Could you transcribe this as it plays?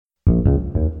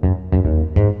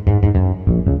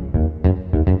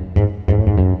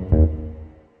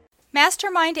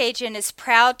Mastermind Agent is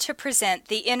proud to present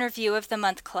the Interview of the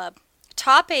Month Club.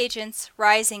 Top agents,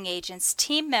 rising agents,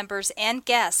 team members, and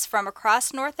guests from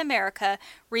across North America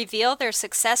reveal their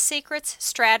success secrets,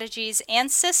 strategies,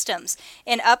 and systems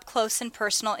in up-close and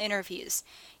personal interviews.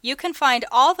 You can find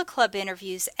all the club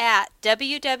interviews at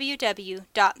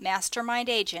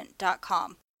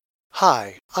www.mastermindagent.com.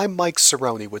 Hi, I'm Mike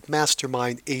Cerrone with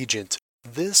Mastermind Agent.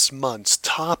 This month's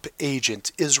top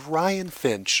agent is Ryan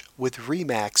Finch with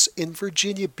RE/MAX in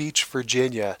Virginia Beach,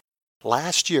 Virginia.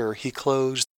 Last year, he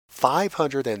closed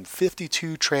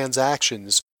 552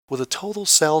 transactions with a total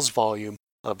sales volume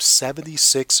of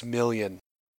 $76 million.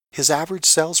 His average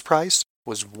sales price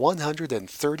was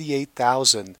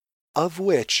 $138,000, of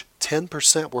which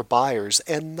 10% were buyers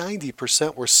and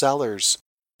 90% were sellers.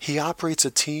 He operates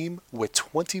a team with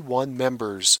 21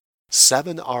 members,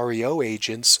 7 REO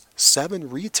agents, 7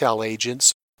 retail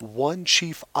agents, 1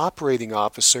 chief operating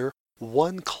officer,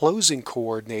 1 closing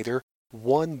coordinator,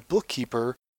 1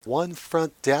 bookkeeper, 1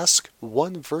 front desk,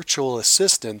 1 virtual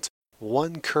assistant,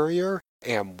 1 courier,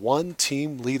 and 1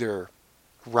 team leader.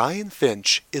 Ryan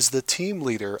Finch is the team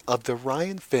leader of the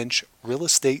Ryan Finch Real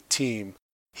Estate Team.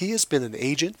 He has been an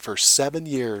agent for 7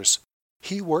 years.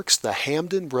 He works the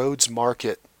Hampton Roads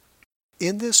market.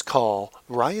 In this call,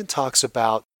 Ryan talks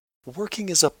about working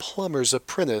as a plumber's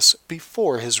apprentice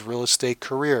before his real estate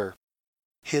career,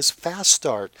 his fast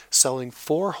start selling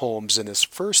 4 homes in his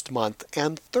first month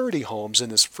and 30 homes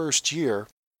in his first year,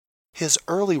 his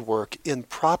early work in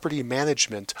property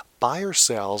management, buyer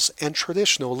sales, and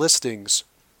traditional listings,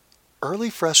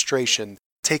 early frustration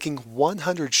taking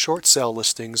 100 short sale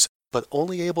listings but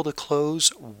only able to close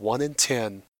 1 in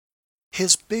 10,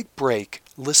 his big break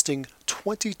listing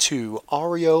 22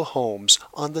 REO homes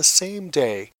on the same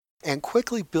day and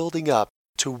quickly building up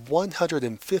to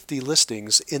 150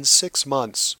 listings in 6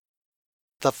 months.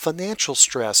 The financial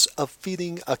stress of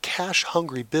feeding a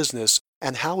cash-hungry business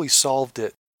and how he solved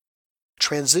it.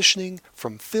 Transitioning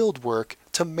from field work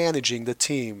to managing the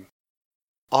team.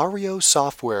 REO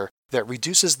software that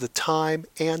reduces the time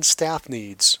and staff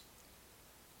needs.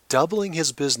 Doubling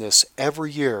his business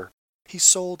every year. He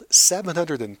sold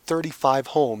 735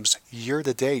 homes year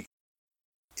to date.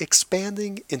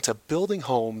 Expanding into building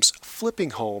homes, flipping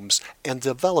homes, and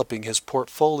developing his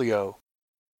portfolio.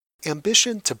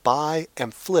 Ambition to buy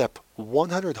and flip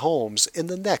 100 homes in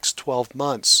the next 12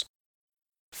 months.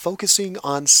 Focusing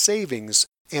on savings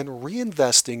and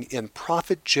reinvesting in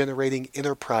profit-generating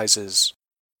enterprises.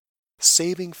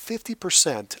 Saving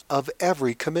 50% of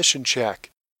every commission check.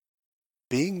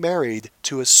 Being married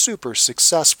to a super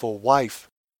successful wife.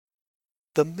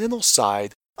 The mental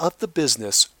side of the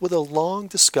business with a long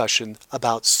discussion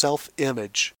about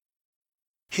self-image.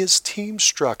 His team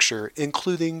structure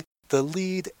including the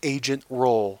lead agent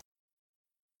role.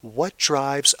 What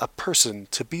drives a person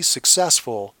to be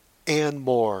successful, and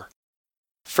more.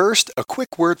 First, a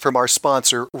quick word from our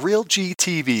sponsor, RealG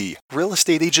TV, Real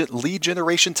Estate Agent Lead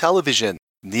Generation Television.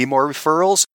 Need more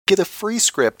referrals? Get a free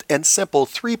script and simple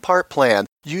 3-part plan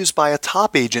used by a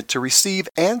top agent to receive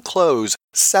and close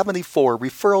 74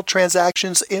 referral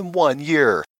transactions in 1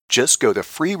 year. Just go to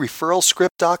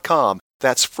freereferralscript.com.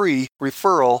 That's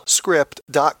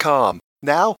freereferralscript.com.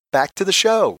 Now, back to the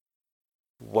show.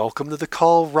 Welcome to the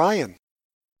call, Ryan.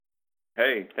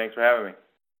 Hey, thanks for having me.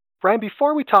 Ryan,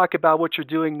 before we talk about what you're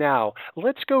doing now,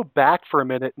 let's go back for a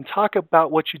minute and talk about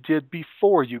what you did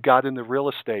before you got into real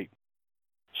estate.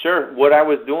 Sure. What I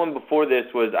was doing before this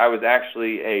was I was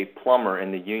actually a plumber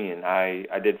in the union. I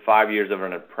did 5 years of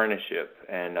an apprenticeship,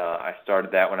 and I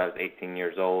started that when I was 18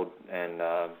 years old, and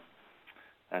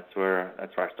that's where I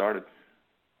started.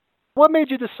 What made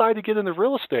you decide to get into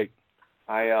real estate?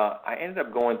 I ended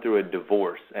up going through a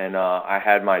divorce, and I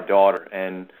had my daughter,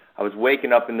 and I was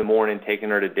waking up in the morning, taking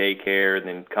her to daycare, and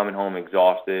then coming home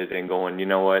exhausted and going, you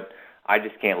know what, I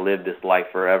just can't live this life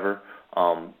forever.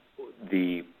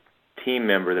 The team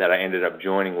member that I ended up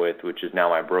joining with, which is now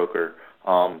my broker,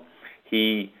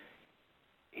 he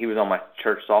was on my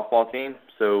church softball team.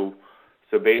 So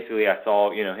basically, I saw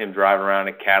him drive around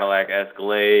a Cadillac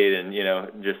Escalade, and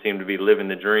just seemed to be living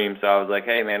the dream. So I was like,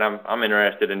 hey man, I'm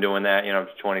interested in doing that. I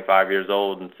was 25 years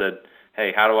old, and said,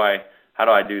 hey, how do I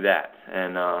do that?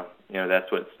 And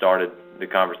that's what started the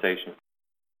conversation.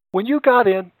 When you got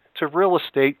into real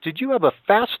estate, did you have a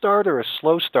fast start or a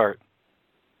slow start?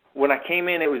 When I came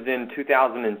in, it was in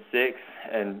 2006,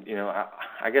 and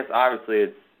I guess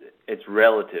obviously it's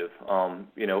relative.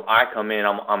 I come in,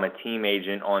 I'm a team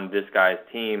agent on this guy's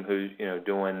team who's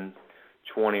doing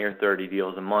 20 or 30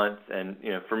 deals a month, and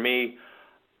for me,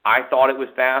 I thought it was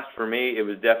fast. For me, it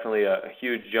was definitely a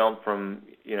huge jump from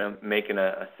making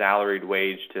a salaried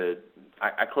wage to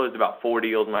I closed about 4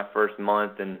 deals my first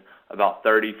month and about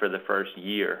 30 for the first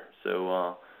year.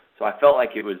 So I felt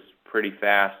like it was pretty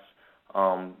fast.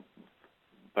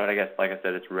 But I guess, like I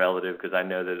said, it's relative because I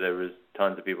know that there was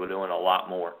tons of people doing a lot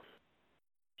more.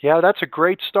 Yeah, that's a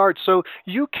great start. So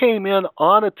you came in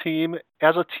on a team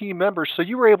as a team member, so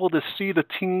you were able to see the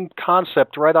team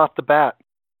concept right off the bat.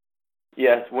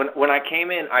 Yes, when I came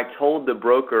in, I told the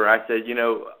broker, I said,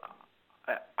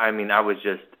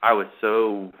 I was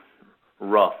so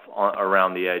rough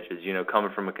around the edges,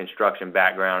 coming from a construction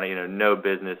background, no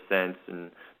business sense,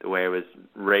 and the way I was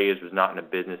raised was not in a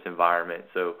business environment.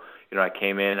 So, I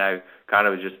came in, I kind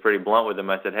of was just pretty blunt with them.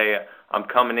 I said, hey, I'm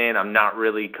coming in. I'm not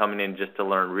really coming in just to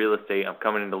learn real estate. I'm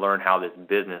coming in to learn how this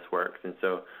business works. And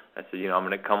so I said, I'm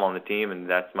going to come on the team, and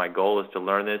that's my goal, is to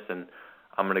learn this, and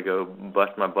I'm going to go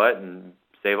bust my butt and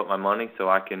save up my money so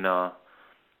I can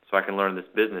learn this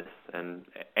business. And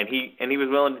he was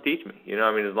willing to teach me.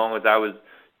 As long as I was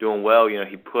doing well,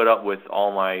 he put up with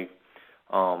all my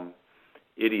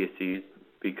idiocies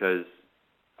because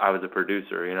I was a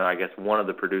producer. I guess one of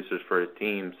the producers for his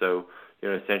team. So,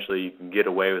 essentially you can get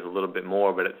away with a little bit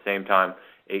more, but at the same time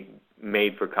it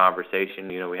made for conversation.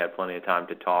 We had plenty of time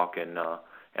to talk, and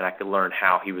I could learn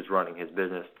how he was running his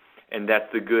business. And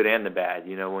that's the good and the bad.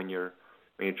 When you're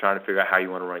trying to figure out how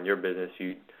you want to run your business,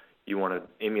 you want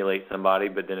to emulate somebody,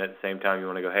 but then at the same time you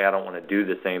want to go, hey, I don't want to do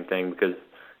the same thing because,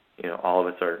 all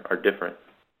of us are different.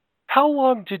 How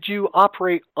long did you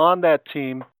operate on that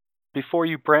team before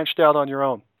you branched out on your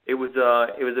own? It was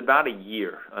about a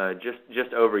year,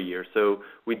 just over a year. So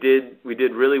we did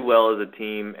really well as a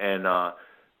team, and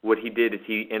what he did is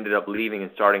he ended up leaving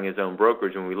and starting his own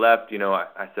brokerage. When we left,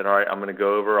 I said, all right, I'm going to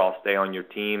go over. I'll stay on your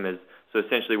team. So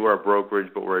essentially we're a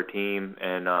brokerage, but we're a team.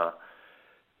 And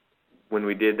when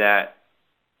we did that,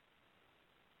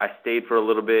 I stayed for a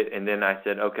little bit, and then I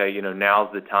said, okay,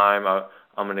 now's the time.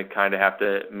 I'm going to kind of have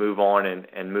to move on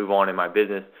and move on in my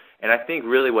business. And I think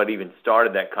really what even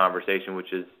started that conversation,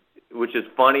 which is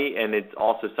funny, and it's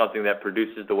also something that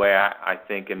produces the way I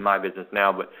think in my business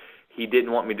now, but he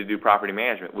didn't want me to do property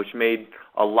management, which made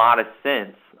a lot of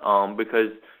sense because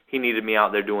he needed me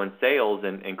out there doing sales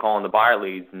and calling the buyer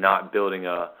leads, not building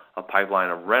a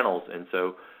pipeline of rentals. And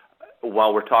so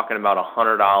while we're talking about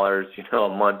 $100, a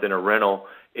month in a rental,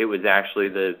 it was actually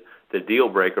the deal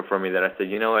breaker for me that I said,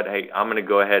 you know what, hey, I'm going to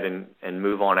go ahead and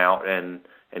move on out and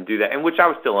do that. And which I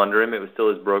was still under him. It was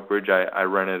still his brokerage. I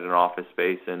rented an office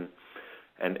space, and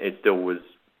it still was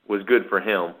good for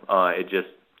him. It just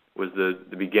was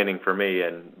the beginning for me,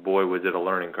 and boy, was it a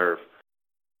learning curve.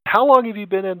 How long have you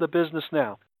been in the business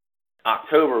now?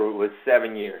 October was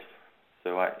 7 years.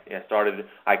 So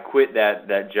I quit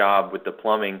that job with the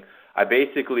plumbing. I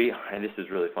basically, and this is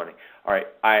really funny. All right,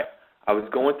 I was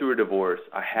going through a divorce.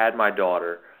 I had my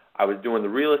daughter. I was doing the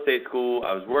real estate school.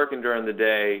 I was working during the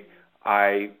day.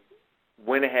 I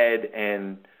went ahead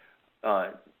and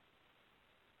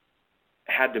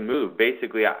had to move.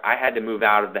 Basically, I had to move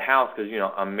out of the house because,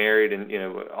 I'm married, and,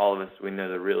 all of us, we know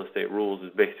the real estate rules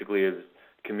is basically is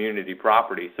community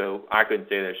property. So I couldn't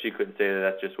say that. She couldn't say that.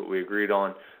 That's just what we agreed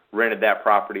on. Rented that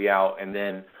property out, and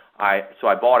then I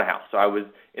bought a house. So I was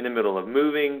in the middle of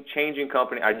moving, changing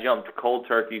company. I jumped cold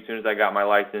turkey as soon as I got my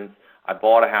license. I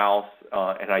bought a house,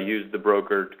 and I used the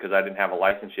broker because I didn't have a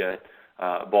license yet.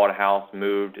 Bought a house,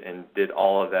 moved, and did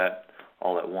all of that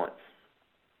all at once.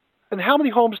 And how many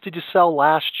homes did you sell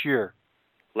last year?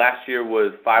 Last year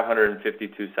was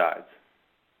 552 sides.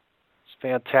 It's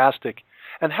fantastic.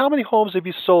 And how many homes have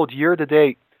you sold year to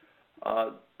date?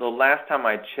 The last time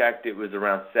I checked, it was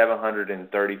around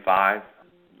 735.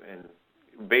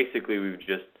 And basically, we've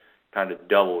just kind of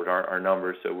doubled our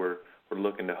numbers. So we're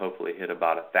looking to hopefully hit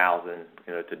about 1,000,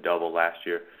 to double last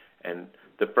year. And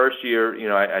the first year,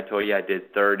 I told you I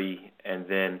did 30, and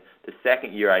then the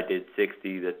second year I did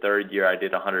 60. The third year I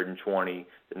did 120.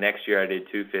 The next year I did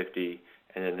 250,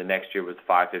 and then the next year was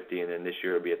 550, and then this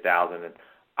year it'll be 1,000. And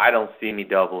I don't see me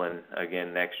doubling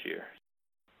again next year.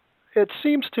 It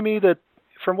seems to me that,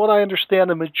 from what I understand,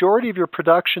 the majority of your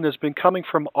production has been coming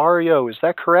from REO. Is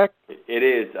that correct? It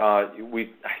is. I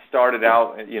started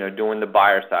out, doing the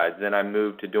buyer side. Then I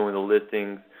moved to doing the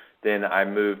listings. Then I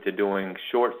moved to doing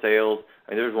short sales.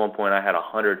 There was one point I had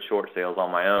 100 short sales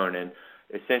on my own, and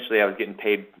essentially I was getting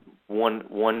paid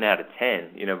one out of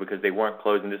 10, because they weren't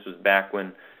closing. This was back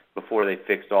before they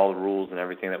fixed all the rules and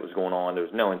everything that was going on. There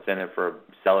was no incentive for a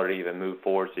seller to even move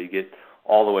forward, so you get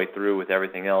all the way through with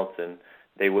everything else, and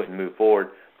they wouldn't move forward.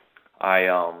 I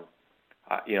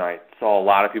saw a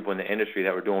lot of people in the industry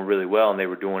that were doing really well, and they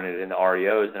were doing it in the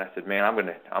REOs, and I said, man, I'm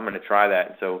gonna try that.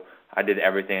 And so I did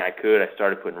everything I could. I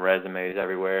started putting resumes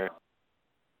everywhere.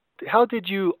 how did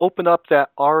you open up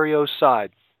that REO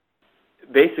side?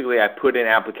 Basically, I put in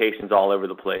applications all over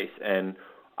the place, and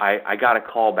I got a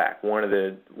call back. One of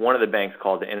the banks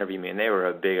called to interview me, and they were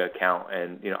a big account,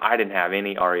 and I didn't have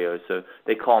any REOs, so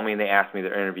they called me and they asked me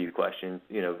their interview questions.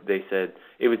 They said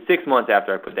it was 6 months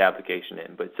after I put the application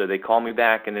in, but so they called me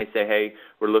back and they say, hey,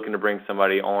 we're looking to bring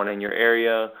somebody on in your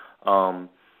area.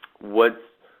 What's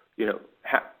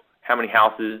how many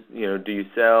houses do you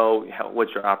sell?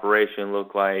 What's your operation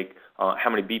look like? How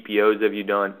many BPOs have you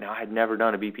done? Now, I had never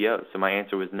done a BPO, so my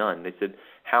answer was none. They said,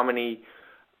 how many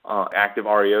active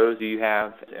REOs do you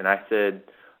have? And I said,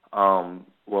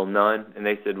 well, none. And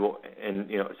they said, well, and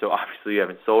so obviously you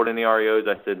haven't sold any REOs.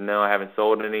 I said, no, I haven't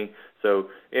sold any. So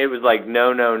it was like,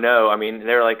 no, no, no. I mean,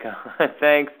 they were like,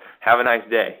 thanks, have a nice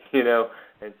day,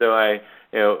 And so I,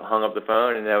 hung up the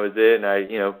phone, and that was it. And I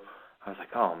was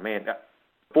like, oh man.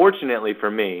 Fortunately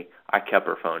for me, I kept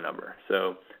her phone number.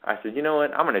 So I said, you know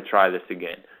what, I'm going to try this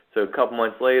again. So a couple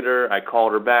months later, I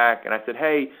called her back, and I said,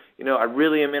 hey, I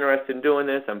really am interested in doing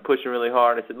this. I'm pushing really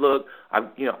hard. I said, look,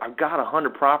 I've got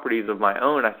 100 properties of my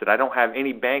own. I said, I don't have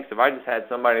any banks. If I just had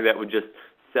somebody that would just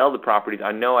sell the properties,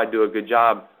 I know I'd do a good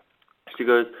job. She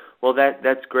goes, well,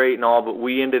 that's great and all, but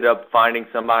we ended up finding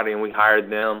somebody, and we hired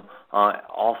them.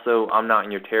 Also, I'm not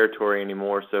in your territory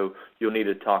anymore, so you'll need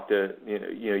to talk to,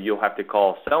 you'll have to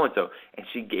call so-and-so. And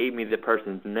she gave me the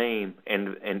person's name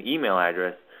and email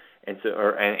address, and so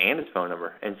and his phone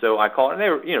number. And so I called, and they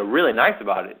were really nice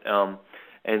about it.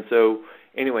 And so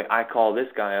anyway, I call this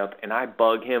guy up, and I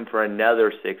bug him for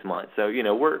another 6 months. So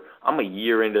I'm a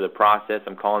year into the process.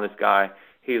 I'm calling this guy.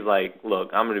 He's like, look,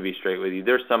 I'm going to be straight with you.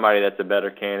 There's somebody that's a better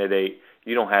candidate.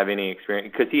 You don't have any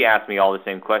experience, because he asked me all the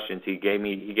same questions. He gave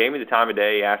me the time of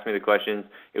day. He asked me the questions.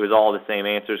 It was all the same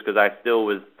answers, because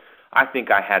I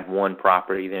think I had one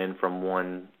property then from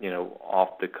one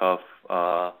off the cuff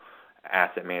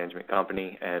asset management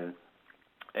company, and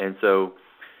so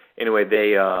anyway,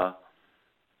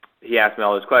 he asked me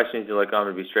all those questions. He's like, I'm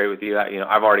going to be straight with you.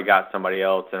 I've already got somebody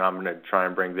else, and I'm going to try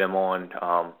and bring them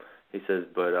on. He says,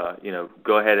 but,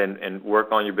 go ahead and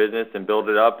work on your business and build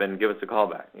it up and give us a call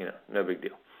back. No big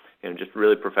deal. Just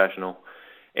really professional.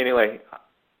 Anyway,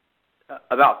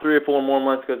 about 3 or 4 more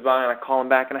months goes by, and I call him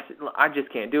back, and I said, I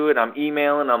just can't do it. I'm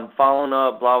emailing, I'm following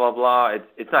up, blah, blah, blah.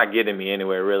 It's not getting me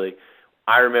anywhere, really.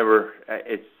 I remember,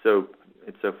 it's so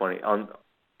funny.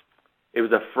 It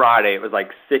was a Friday. It was like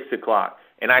 6 o'clock.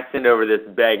 And I send over this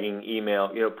begging email,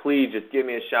 please just give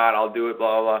me a shot. I'll do it,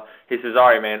 blah, blah, blah. He says, all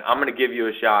right, man, I'm going to give you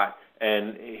a shot.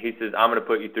 And he says, I'm going to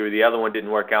put you through. The other one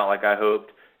didn't work out like I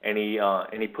hoped, and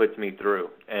he puts me through.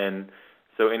 And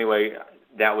so anyway,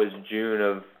 that was June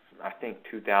of, I think,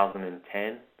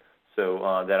 2010.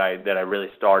 So that I really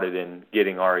started in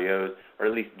getting REOs, or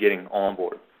at least getting on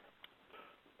board.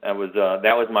 That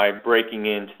was my breaking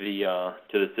into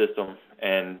the system.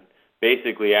 And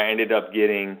basically, I ended up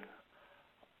getting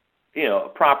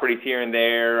properties here and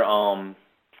there, not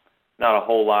a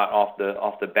whole lot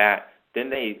off the bat. Then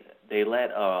they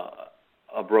let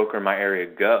a broker in my area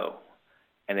go,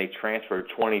 and they transferred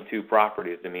 22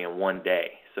 properties to me in one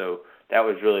day. So that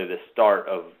was really the start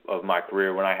of my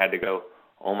career, when I had to go,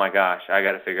 oh my gosh, I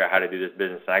got to figure out how to do this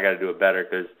business, and I got to do it better,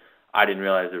 because I didn't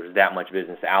realize there was that much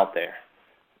business out there.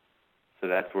 So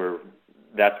that's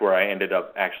where I ended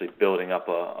up actually building up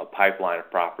a pipeline of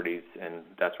properties, and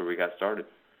that's where we got started.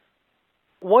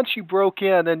 Once you broke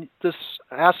in and this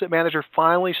asset manager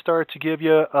finally started to give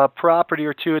you a property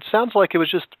or two, it sounds like it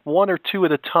was just 1 or 2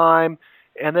 at a time,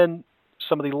 and then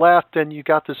somebody left and you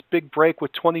got this big break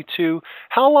with 22.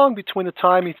 How long between the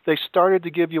time they started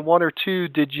to give you 1 or 2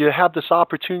 did you have this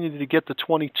opportunity to get to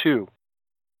 22?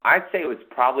 I'd say it was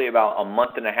probably about a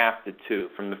month and a half to 2.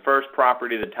 From the first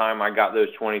property to the time I got those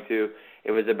 22,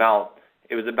 it was about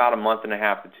a month and a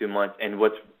half to 2 months. And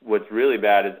what's really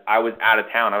bad is I was out of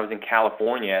town. I was in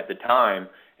California at the time,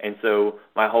 and so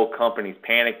my whole company's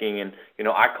panicking. And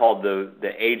I called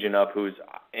the agent up, who's,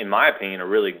 in my opinion, a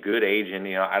really good agent.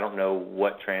 I don't know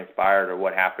what transpired or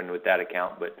what happened with that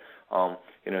account, but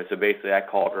so basically I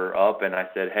called her up and I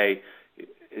said, hey,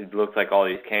 it looks like all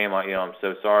these came. I'm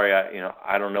so sorry.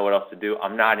 I don't know what else to do.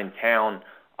 I'm not in town.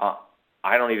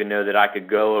 I don't even know that I could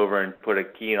go over and put a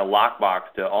key in a lockbox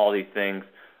to all these things.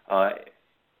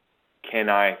 Can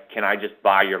I just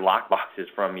buy your lockboxes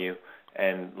from you,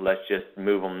 and let's just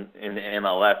move them into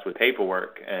MLS with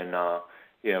paperwork, and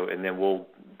and then we'll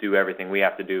do everything we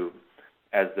have to do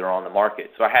as they're on the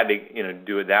market. So I had to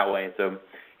do it that way, and so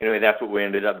that's what we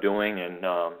ended up doing, and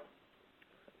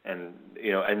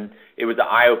it was an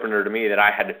eye opener to me that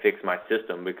I had to fix my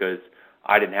system, because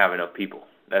I didn't have enough people.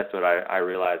 That's what I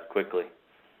realized quickly.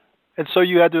 And so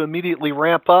you had to immediately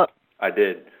ramp up? I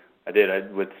did.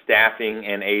 With staffing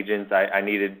and agents, I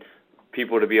needed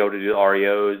people to be able to do the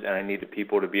REOs, and I needed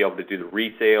people to be able to do the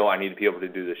resale. I needed people to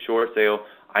do the short sale.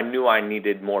 I knew I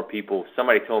needed more people.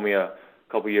 Somebody told me a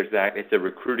couple years back, it said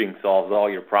recruiting solves all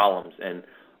your problems. And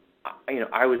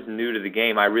I was new to the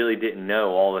game. I really didn't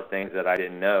know all the things that I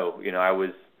didn't know.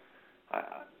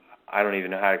 I don't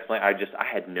even know how to explain. I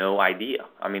had no idea.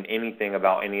 Anything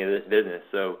about any of this business.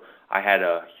 So I had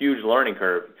a huge learning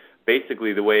curve.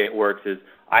 Basically, the way it works is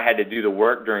I had to do the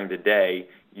work during the day,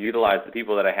 utilize the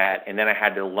people that I had, and then I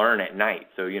had to learn at night.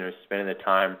 So, spending the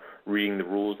time reading the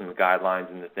rules and the guidelines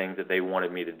and the things that they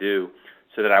wanted me to do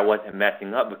so that I wasn't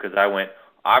messing up, because I went,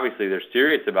 obviously they're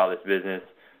serious about this business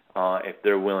if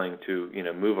they're willing to,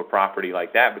 move a property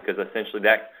like that, because essentially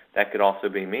that could also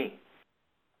be me.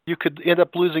 You could end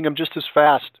up losing them just as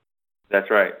fast. That's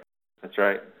right. That's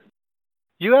right.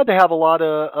 You had to have a lot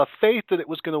of faith that it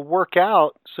was going to work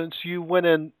out, since you went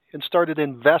in and started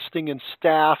investing in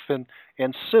staff and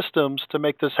systems to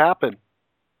make this happen.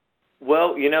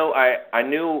 Well, I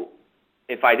knew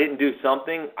if I didn't do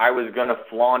something, I was going to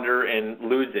flounder and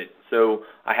lose it. So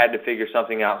I had to figure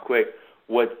something out quick.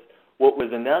 What was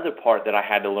another part that I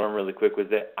had to learn really quick was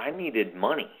that I needed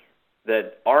money,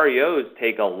 that REOs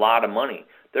take a lot of money.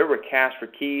 There were cash for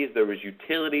keys, there was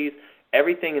utilities,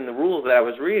 everything in the rules that I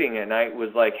was reading at night was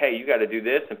like, hey, you got to do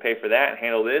this and pay for that and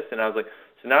handle this. And I was like,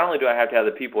 so not only do I have to have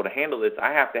the people to handle this,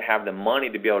 I have to have the money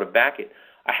to be able to back it.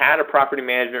 I had a property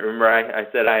management. Remember, I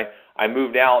said I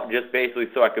moved out just basically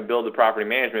so I could build the property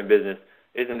management business.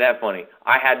 Isn't that funny?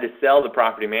 I had to sell the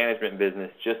property management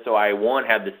business just so I, one,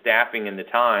 had the staffing and the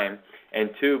time, and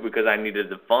two, because I needed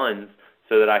the funds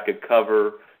so that I could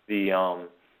cover the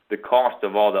cost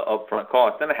of all the upfront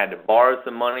costs. Then I had to borrow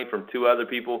some money from two other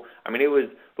people. It was,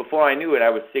 before I knew it, I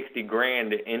was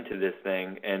 $60,000 into this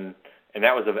thing, and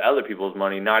that was of other people's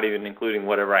money, not even including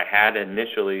whatever I had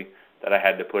initially that I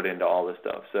had to put into all this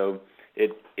stuff. So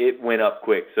it went up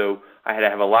quick. So I had to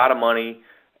have a lot of money,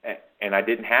 and I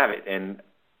didn't have it. And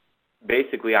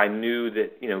basically I knew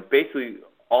that, basically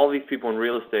all these people in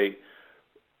real estate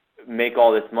make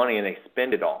all this money and they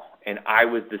spend it all. And I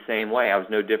was the same way. I was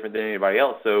no different than anybody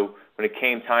else. So when it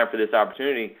came time for this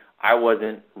opportunity, I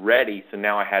wasn't ready. So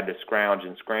now I had to scrounge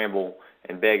and scramble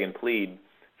and beg and plead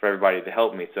for everybody to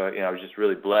help me. So, I was just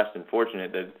really blessed and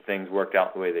fortunate that things worked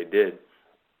out the way they did.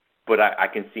 But I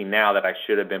can see now that I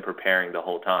should have been preparing the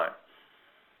whole time.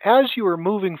 As you were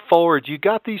moving forward, you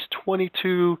got these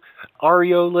 22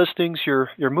 REO listings.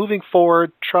 You're moving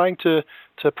forward, trying to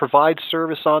provide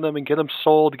service on them and get them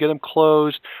sold, get them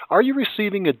closed. Are you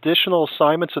receiving additional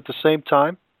assignments at the same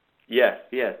time? Yes.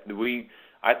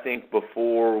 I think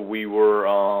before we were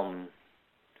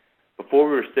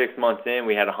 6 months in,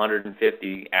 we had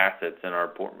 150 assets in our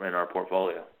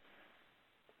portfolio.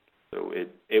 So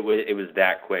it was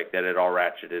that quick that it all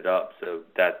ratcheted up. So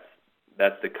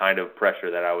that's the kind of pressure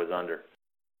that I was under.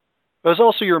 It was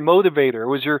also your motivator. It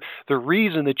was the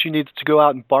reason that you needed to go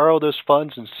out and borrow those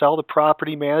funds and sell the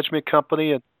property management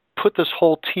company and put this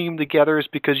whole team together, is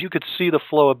because you could see the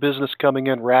flow of business coming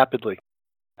in rapidly.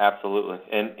 Absolutely.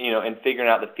 And figuring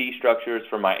out the fee structures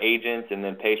for my agents and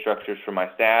then pay structures for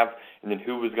my staff, and then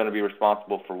who was going to be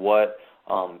responsible for what.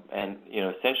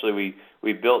 Essentially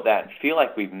we built that and feel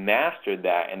like we've mastered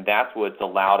that, and that's what's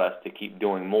allowed us to keep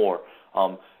doing more.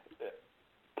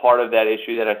 Part of that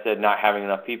issue that I said not having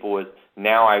enough people was,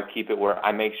 now I keep it where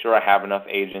I make sure I have enough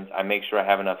agents, I make sure I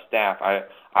have enough staff.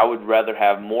 I would rather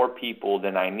have more people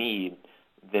than I need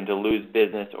than to lose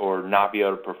business or not be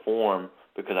able to perform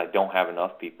because I don't have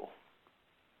enough people.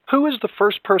 Who was the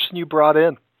first person you brought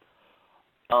in?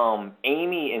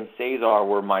 Amy and Cesar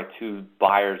were my two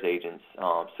buyer's agents.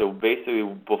 So basically,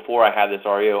 before I had this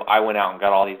REO, I went out and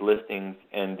got all these listings,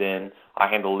 and then I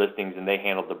handled listings and they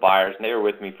handled the buyers. And they were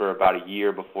with me for about a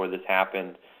year before this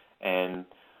happened. And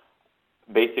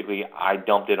basically, I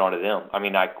dumped it onto them.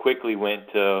 I quickly went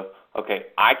to, okay,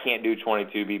 I can't do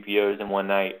 22 BPOs in one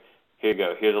night. Here you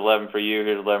go. Here's 11 for you.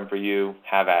 Here's 11 for you.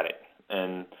 Have at it.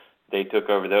 And they took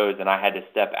over those, and I had to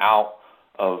step out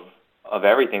of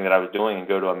everything that I was doing and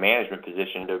go to a management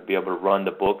position to be able to run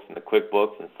the books and the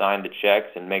QuickBooks and sign the checks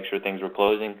and make sure things were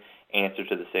closing, answer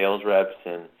to the sales reps,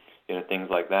 and things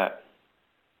like that.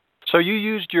 So you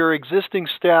used your existing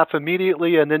staff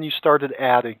immediately, and then you started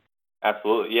adding.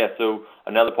 Absolutely, yeah. So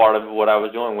another part of what I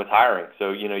was doing was hiring.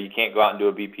 So you can't go out and do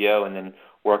a BPO and then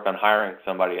work on hiring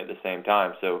somebody at the same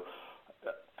time. So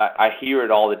I hear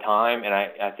it all the time, and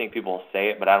I think people say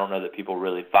it, but I don't know that people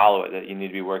really follow it, that you need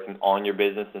to be working on your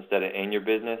business instead of in your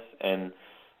business. And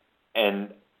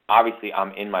obviously,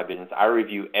 I'm in my business. I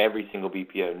review every single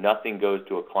BPO. Nothing goes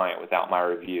to a client without my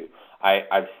review.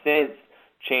 I've since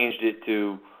changed it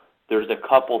to there's a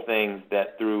couple things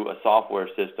that through a software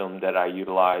system that I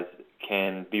utilize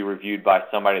can be reviewed by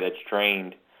somebody that's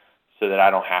trained so that I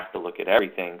don't have to look at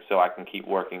everything, so I can keep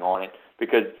working on it.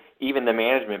 Because even the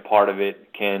management part of it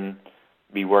can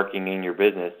be working in your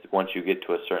business once you get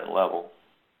to a certain level.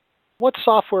 What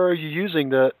software are you using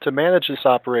to manage this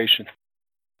operation?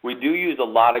 We do use a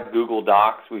lot of Google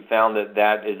Docs. We found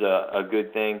that is a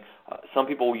good thing. Some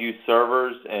people use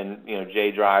servers and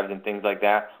J drives and things like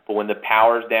that. But when the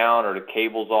power's down or the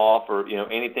cable's off or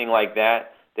anything like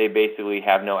that, they basically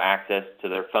have no access to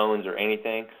their phones or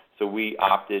anything. So we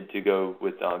opted to go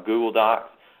with Google Docs.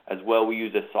 As well, we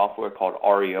use a software called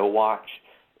REO Watch.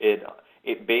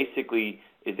 It basically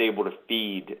is able to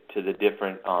feed to the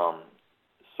different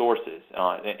sources,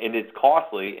 and it's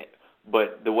costly.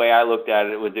 But the way I looked at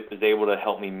it was able to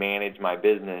help me manage my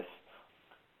business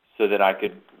so that I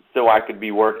could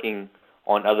be working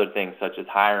on other things such as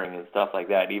hiring and stuff like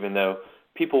that. Even though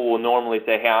people will normally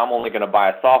say, "Hey, I'm only going to buy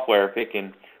a software if it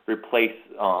can replace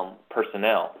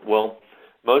personnel." Well,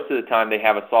 most of the time they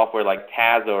have a software like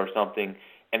Tazo or something,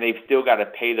 and they've still got to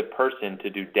pay the person to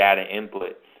do data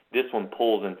input. This one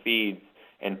pulls and feeds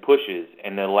and pushes,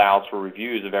 and it allows for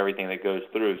reviews of everything that goes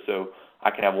through. So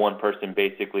I can have one person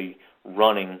basically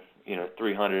running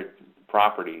 300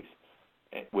 properties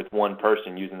with one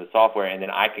person using the software, and then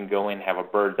I can go in and have a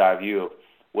bird's eye view of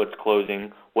what's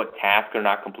closing, what tasks are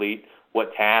not complete,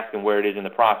 what task and where it is in the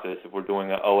process. If we're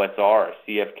doing an OSR or a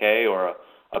CFK or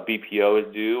a BPO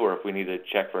is due, or if we need to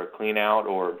check for a clean out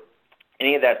or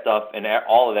any of that stuff, and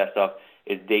all of that stuff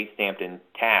is date stamped and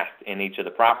tasked in each of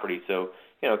the properties. So,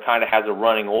 it kind of has a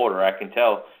running order. I can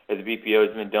tell if the BPO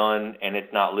has been done and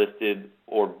it's not listed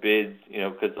or bids,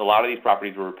 because a lot of these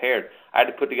properties were repaired. I had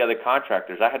to put together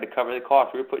contractors. I had to cover the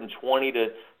cost. We were putting 20 to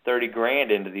 30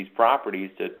 grand into these properties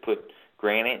to put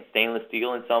granite, stainless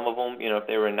steel in some of them, if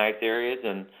they were in nice areas.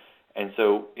 And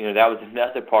so, that was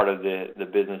another part of the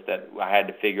business that I had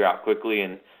to figure out quickly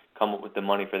and come up with the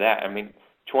money for that. I mean,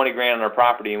 20 grand on our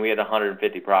property, and we had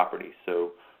 150 properties.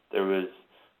 So there was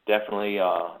definitely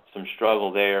some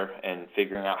struggle there and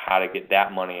figuring out how to get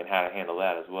that money and how to handle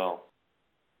that as well.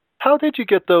 How did you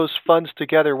get those funds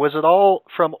together? Was it all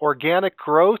from organic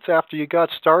growth after you got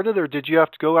started, or did you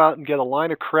have to go out and get a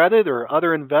line of credit or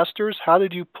other investors? How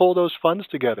did you pull those funds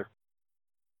together?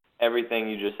 Everything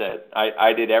you just said.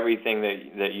 I did everything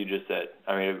that you just said.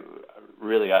 I mean,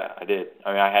 really, I did.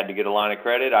 I mean, I had to get a line of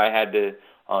credit. I had to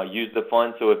use the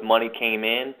funds. So if money came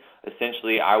in,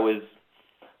 essentially I was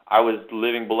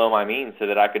living below my means so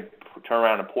that I could turn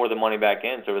around and pour the money back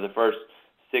in. So for the first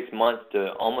 6 months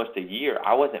to almost a year,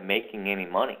 I wasn't making any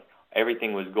money.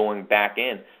 Everything was going back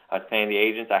in. I was paying the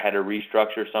agents. I had to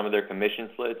restructure some of their commission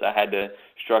splits. I had to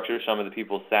structure some of the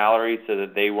people's salaries so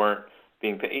that they weren't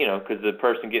being paid, because the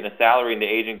person getting a salary and the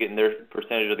agent getting their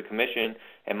percentage of the commission,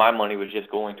 and my money was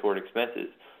just going toward expenses.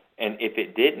 And if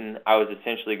it didn't, I was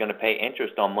essentially going to pay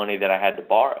interest on money that I had to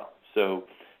borrow. So,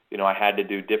 I had to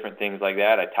do different things like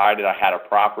that. I tied it. I had a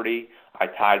property. I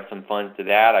tied some funds to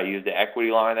that. I used the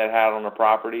equity line that I had on the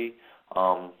property.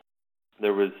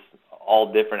 There was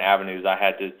all different avenues I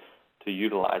had to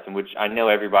utilize, in which I know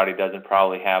everybody doesn't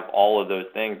probably have all of those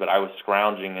things, but I was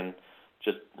scrounging and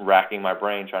just racking my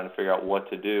brain trying to figure out what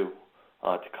to do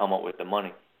to come up with the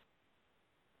money.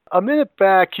 A minute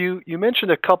back, you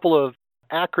mentioned a couple of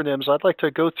acronyms. I'd like to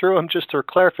go through them just for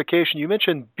clarification. You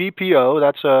mentioned BPO,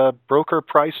 that's a broker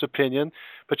price opinion,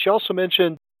 but you also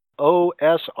mentioned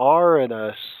OSR and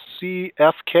a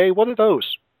CFK. What are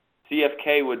those?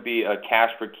 CFK would be a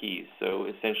cash for keys. So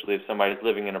essentially, if somebody's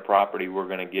living in a property, we're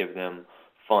going to give them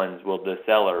funds. Well, the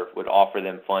seller would offer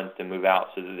them funds to move out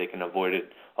so that they can avoid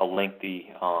a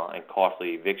lengthy and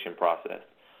costly eviction process.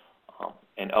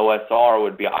 And OSR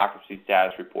would be an occupancy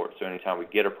status report. So anytime we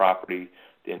get a property,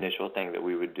 the initial thing that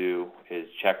we would do is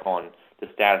check on the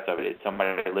status of it. Is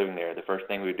somebody living there? The first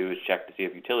thing we would do is check to see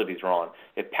if utilities are on.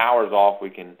 If power's off,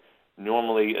 we can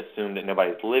normally assume that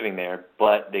nobody's living there,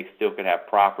 but they still could have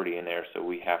property in there, so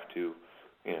we have to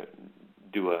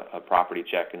do a property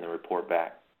check and then report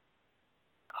back.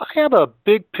 I have a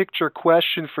big picture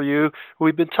question for you.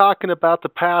 We've been talking about the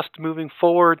past moving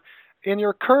forward. In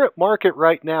your current market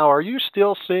right now, are you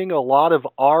still seeing a lot of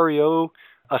REO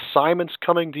assignments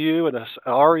coming to you and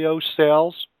REO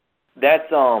sales?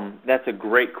 That's a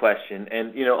great question.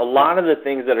 And, a lot of the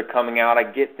things that are coming out, I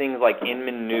get things like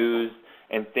Inman News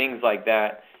and things like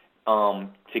that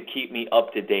to keep me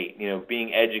up to date.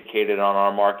 Being educated on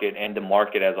our market and the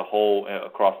market as a whole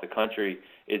across the country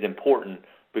is important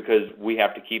because we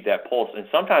have to keep that pulse. And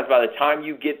sometimes by the time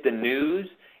you get the news,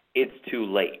 it's too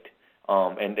late.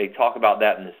 And they talk about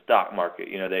that in the stock market.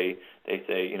 They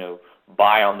say,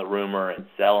 buy on the rumor and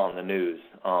sell on the news.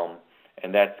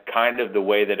 And that's kind of the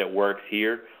way that it works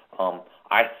here.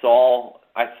 I saw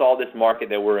this market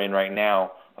that we're in right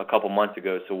now a couple months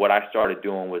ago, so what I started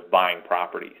doing was buying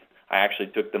properties. I actually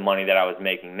took the money that I was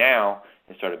making now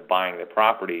and started buying the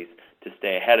properties to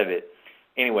stay ahead of it.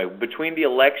 Anyway, between the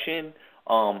election,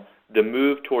 the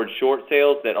move towards short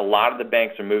sales, that a lot of the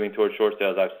banks are moving towards short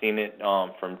sales. I've seen it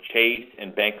from Chase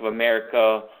and Bank of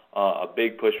America, a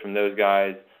big push from those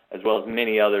guys, as well as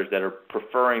many others that are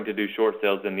preferring to do short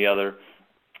sales than the other.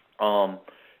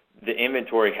 The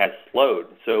inventory has slowed.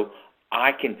 So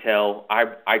I can tell,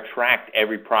 I tracked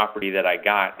every property that I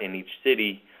got in each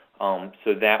city,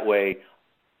 so that way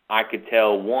I could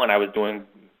tell, one, I was doing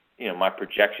my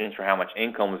projections for how much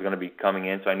income was going to be coming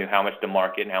in, so I knew how much to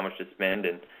market and how much to spend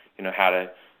and how to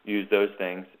use those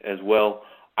things. As well,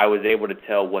 I was able to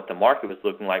tell what the market was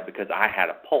looking like because I had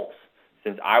a pulse.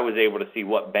 Since I was able to see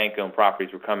what bank-owned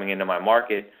properties were coming into my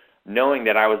market, knowing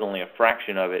that I was only a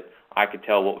fraction of it, I could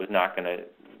tell what was not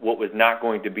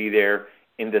going to be there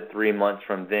in the 3 months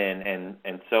from then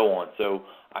and so on. So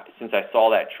since I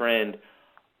saw that trend,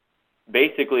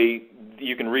 basically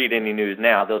you can read any news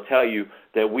now. They'll tell you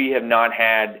that we have not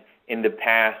had in the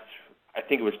past, I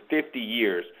think it was 50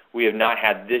 years, we have not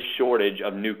had this shortage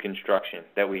of new construction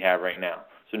that we have right now.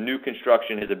 So new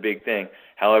construction is a big thing.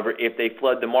 However, if they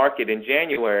flood the market in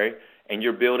January and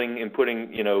you're building and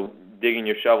putting, digging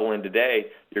your shovel in today,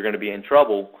 you're going to be in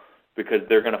trouble because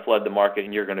they're going to flood the market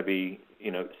and you're going to be,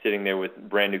 sitting there with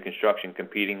brand new construction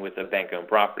competing with a bank-owned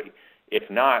property. If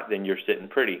not, then you're sitting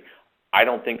pretty. I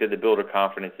don't think that the builder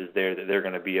confidence is there that they're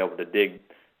going to be able to dig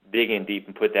in deep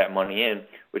and put that money in,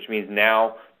 which means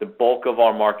now the bulk of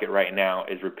our market right now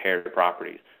is repaired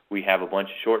properties. We have a bunch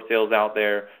of short sales out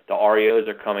there. The REOs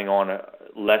are coming on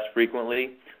less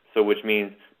frequently, so which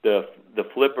means the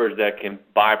flippers that can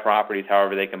buy properties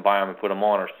however they can buy them and put them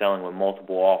on are selling with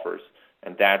multiple offers,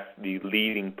 and that's the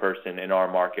leading person in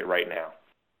our market right now.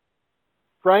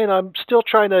 Ryan, I'm still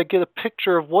trying to get a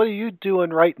picture of what are you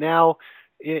doing right now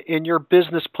in your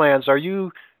business plans. Are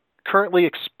you currently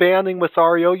expanding with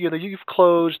REO? You've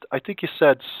closed, I think you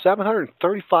said,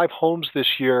 735 homes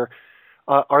this year.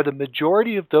 Are the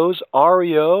majority of those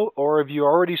REO, or have you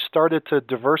already started to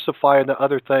diversify into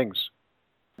other things?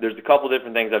 There's a couple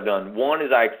different things I've done. One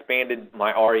is I expanded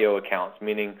my REO accounts,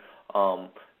 meaning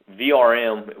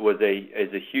VRM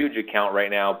is a huge account right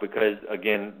now because,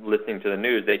 again, listening to the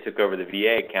news, they took over the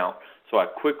VA account. So I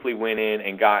quickly went in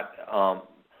and got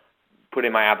put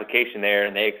in my application there,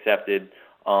 and they accepted.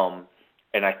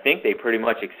 And I think they pretty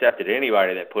much accepted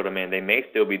anybody that put them in. They may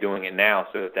still be doing it now,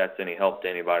 so if that's any help to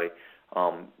anybody,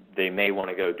 they may want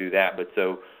to go do that. But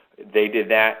so they did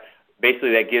that.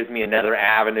 Basically, that gives me another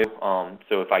avenue.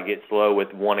 So if I get slow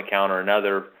with one account or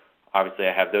another, obviously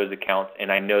I have those accounts,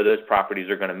 and I know those properties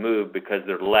are going to move because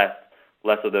there are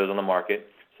less of those on the market.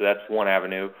 So that's one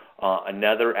avenue.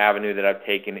 Another avenue that I've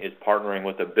taken is partnering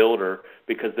with a builder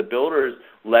because the builders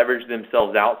leverage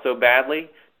themselves out so badly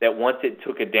that once it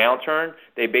took a downturn,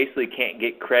 they basically can't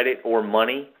get credit or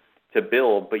money to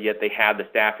build, but yet they have the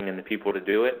staffing and the people to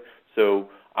do it. So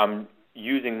I'm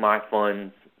using my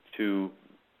funds to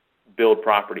build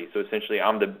property. So essentially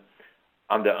I'm the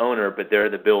owner, but they're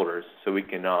the builders. So we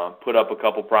can put up a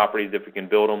couple properties if we can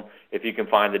build them, if you can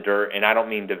find the dirt. And I don't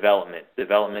mean development.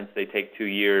 Developments, they take 2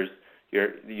 years.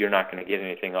 You're not going to get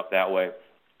anything up that way.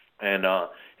 And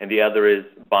the other is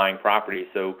buying property.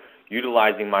 So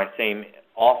utilizing my same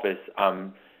office,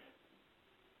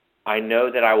 I know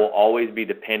that I will always be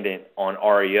dependent on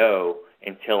REO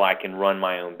until I can run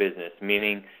my own business,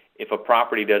 meaning if a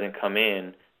property doesn't come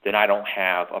in, then I don't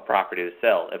have a property to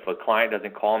sell. If a client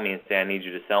doesn't call me and say, I need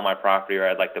you to sell my property or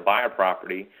I'd like to buy a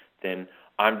property, then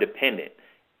I'm dependent.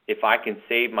 If I can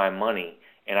save my money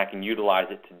and I can utilize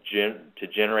it to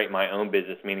generate my own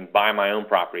business, meaning buy my own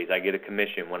properties, I get a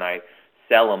commission. When I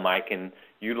sell them, I can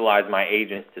utilize my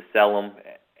agents to sell them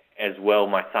as well.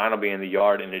 My sign will be in the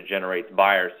yard and it generates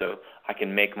buyers, so I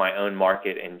can make my own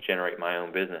market and generate my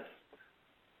own business.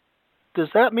 Does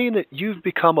that mean that you've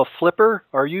become a flipper?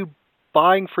 Are you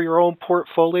buying for your own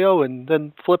portfolio and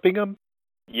then flipping them?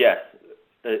 Yes.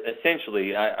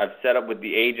 Essentially, I've set up with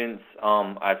the agents.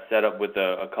 I've set up with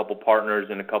a couple partners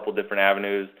in a couple different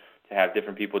avenues to have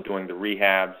different people doing the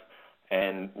rehabs.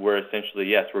 And we're essentially,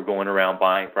 yes, we're going around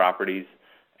buying properties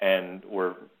and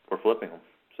we're flipping them.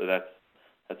 So that's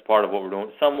part of what we're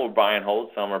doing. Some will buy and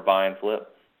hold, some are buy and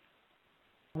flip.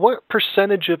 What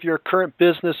percentage of your current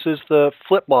business is the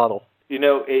flip model?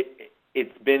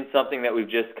 It's been something that we've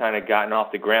just kind of gotten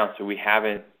off the ground, so we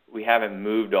haven't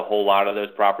moved a whole lot of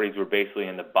those properties. We're basically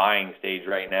in the buying stage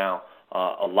right now.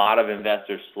 A lot of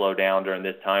investors slow down during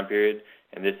this time period,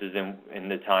 and this is in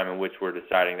the time in which we're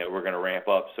deciding that we're going to ramp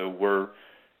up. So we're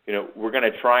going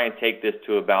to try and take this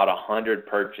to about 100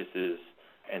 purchases,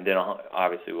 and then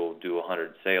obviously we'll do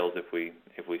 100 sales if we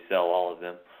sell all of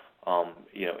them,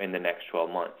 in the next 12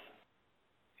 months.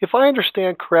 If I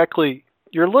understand correctly,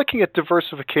 you're looking at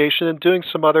diversification and doing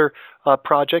some other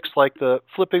projects like the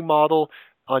flipping model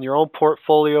on your own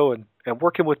portfolio and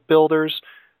working with builders.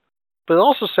 But it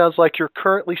also sounds like you're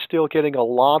currently still getting a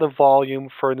lot of volume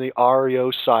from the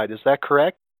REO side. Is that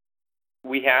correct?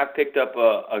 We have picked up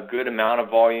a good amount of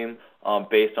volume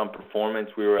based on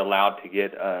performance. We were allowed to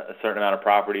get a certain amount of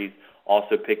properties,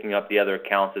 also picking up the other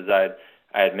accounts, as I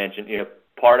had mentioned.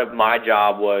 Part of my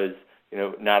job was,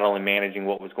 not only managing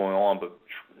what was going on, but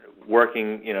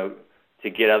working, to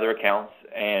get other accounts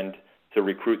and to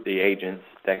recruit the agents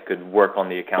that could work on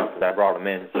the accounts that I brought them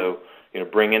in. So,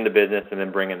 bring in the business and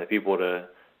then bring in the people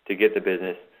to get the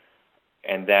business.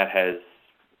 And that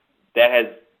has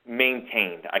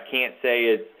maintained. I can't say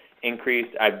it's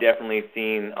increased. I've definitely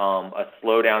seen a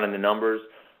slowdown in the numbers,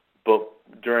 but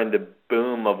during the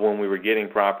boom of when we were getting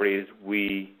properties,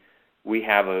 we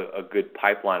have a good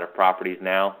pipeline of properties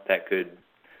now that could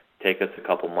take us a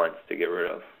couple months to get rid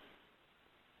of.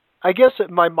 I guess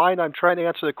in my mind, I'm trying to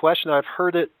answer the question. I've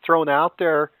heard it thrown out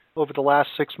there over the last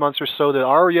 6 months or so that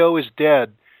REO is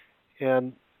dead,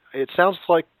 and it sounds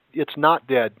like it's not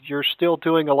dead. You're still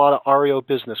doing a lot of REO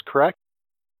business, correct?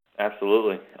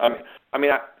 Absolutely.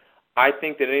 I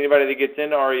think that anybody that gets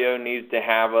into REO needs to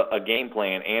have a game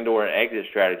plan and or an exit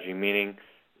strategy, meaning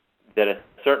that a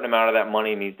certain amount of that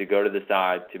money needs to go to the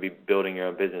side to be building your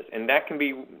own business. And that can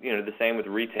be, the same with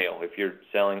retail. If you're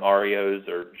selling REOs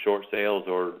or short sales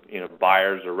or,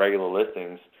 buyers or regular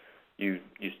listings, you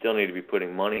still need to be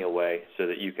putting money away so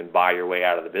that you can buy your way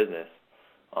out of the business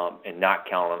and not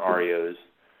count on REOs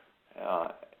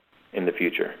in the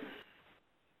future.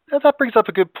 That brings up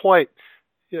a good point.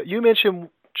 You mentioned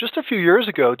just a few years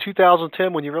ago,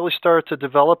 2010, when you really started to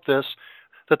develop this,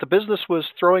 that the business was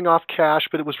throwing off cash,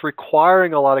 but it was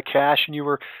requiring a lot of cash, and you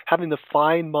were having to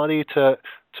find money to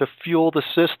fuel the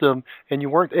system, and you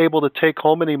weren't able to take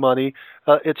home any money.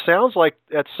 It sounds like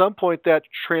at some point that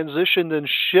transitioned and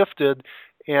shifted,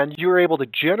 and you were able to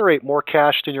generate more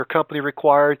cash than your company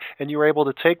required, and you were able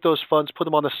to take those funds, put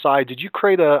them on the side. Did you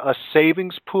create a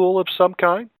savings pool of some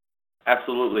kind?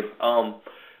 Absolutely.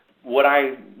 What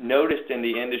I noticed in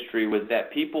the industry was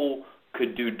that people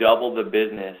could do double the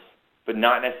business but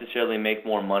not necessarily make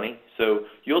more money. So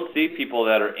you'll see people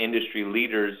that are industry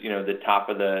leaders, the top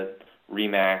of the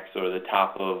RE/MAX or the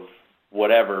top of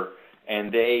whatever,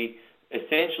 and they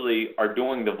essentially are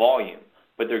doing the volume,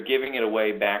 but they're giving it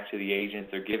away back to the agents,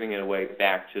 they're giving it away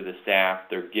back to the staff,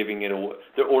 they're giving it away,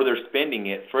 or they're spending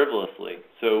it frivolously.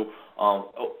 So,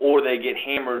 or they get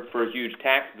hammered for a huge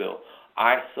tax bill.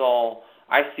 I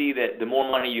see that the more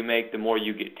money you make, the more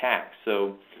you get taxed.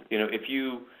 So, if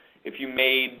you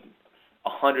made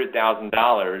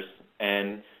 $100,000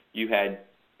 and you had,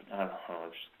 I don't know,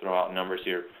 just throw out numbers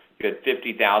here. You had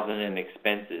 $50,000 in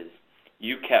expenses.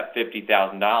 You kept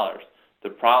 $50,000. The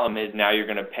problem is now you're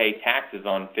going to pay taxes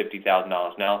on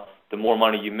 $50,000. Now, the more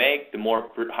money you make, the more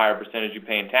higher percentage you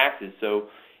pay in taxes. So,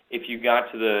 if you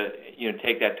got to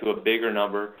take that to a bigger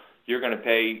number, you're going to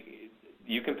pay.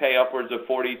 You can pay upwards of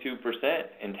 42%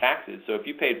 in taxes. So, if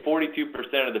you paid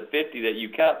 42% of the $50,000 that you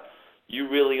kept, you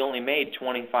really only made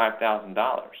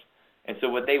 $25,000. And so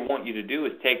what they want you to do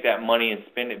is take that money and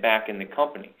spend it back in the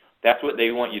company. That's what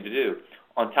they want you to do.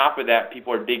 On top of that,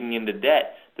 people are digging into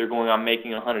debt. They're going on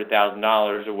making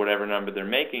 $100,000 or whatever number they're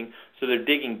making. So they're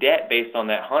digging debt based on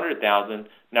that $100,000,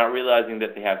 not realizing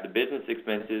that they have the business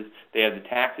expenses, they have the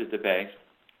taxes to pay,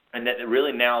 and that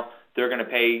really now they're going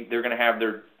to have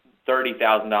their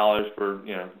 $30,000 for,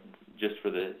 just for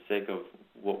the sake of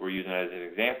what we're using as an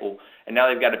example, and now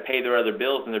they've got to pay their other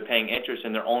bills, and they're paying interest,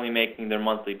 and they're only making their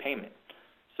monthly payment.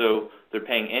 So they're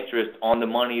paying interest on the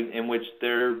money in which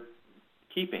they're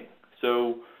keeping.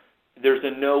 So there's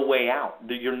no way out.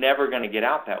 You're never going to get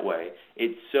out that way.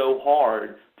 It's so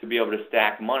hard to be able to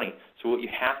stack money. So what you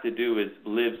have to do is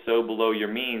live so below your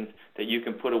means that you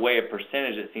can put away a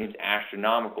percentage that seems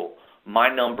astronomical.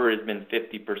 My number has been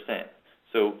 50%.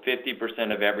 So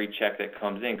 50% of every check that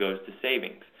comes in goes to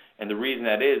savings. And the reason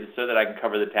that is so that I can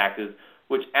cover the taxes,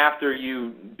 which after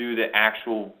you do the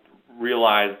actual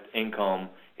realized income,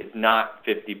 it's not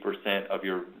 50% of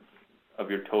your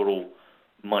total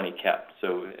money kept.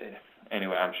 So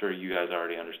anyway, I'm sure you guys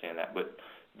already understand that. But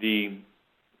the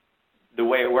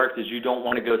way it works is you don't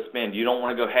want to go spend. You don't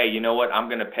want to go, hey, you know what, I'm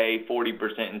going to pay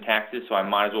 40% in taxes, so I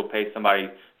might as well pay somebody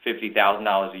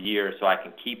 $50,000 a year so I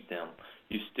can keep them.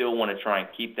 you still want to try and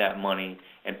keep that money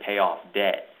and pay off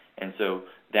debt. And so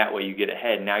that way you get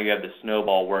ahead. Now you have the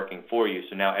snowball working for you.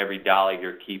 So now every dollar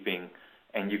you're keeping,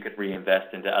 and you can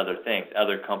reinvest into other things,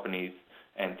 other companies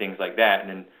and things like that. And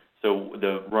then, so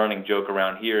the running joke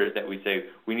around here is that we say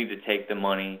we need to take the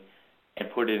money and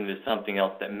put it into something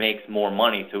else that makes more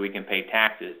money so we can pay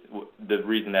taxes. The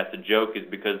reason that's a joke is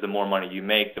because the more money you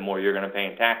make, the more you're going to pay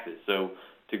in taxes. So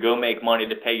to go make money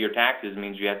to pay your taxes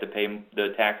means you have to pay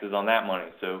the taxes on that money.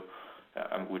 So,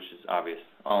 which is obvious.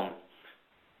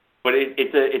 But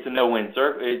it's a no-win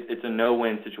it's a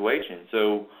no-win situation.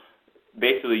 So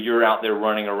basically, you're out there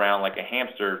running around like a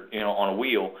hamster, on a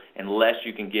wheel, unless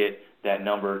you can get that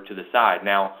number to the side.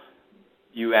 Now,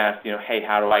 you ask, hey,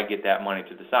 how do I get that money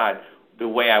to the side? The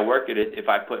way I work it is, if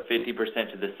I put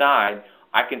 50% to the side,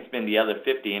 I can spend the other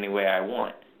 50 any way I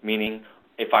want. Meaning,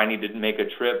 if I need to make a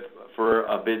trip for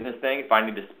a business thing, if I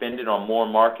need to spend it on more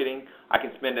marketing, I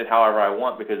can spend it however I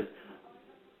want because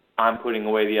I'm putting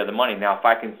away the other money. Now, if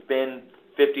I can spend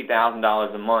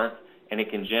 $50,000 a month and it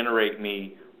can generate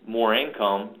me more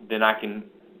income, then that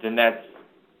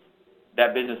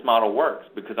business model works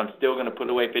because I'm still going to put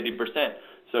away 50%.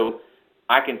 So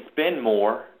I can spend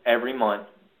more every month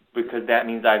because that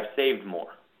means I've saved more.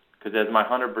 Because as my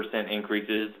 100%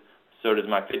 increases, so does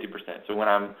my 50%. So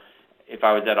if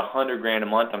I was at $100,000 a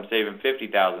month, I'm saving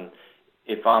 $50,000.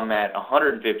 If I'm at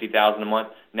 $150,000 a month,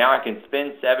 now I can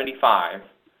spend $75,000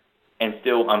 and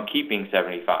still I'm keeping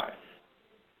 $75,000.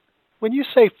 When you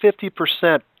say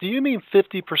 50%, do you mean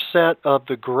 50% of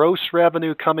the gross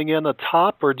revenue coming in the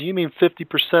top, or do you mean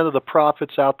 50% of the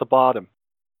profits out the bottom?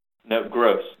 No,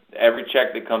 gross. Every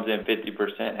check that comes in,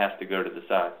 50% has to go to the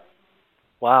side.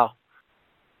 Wow.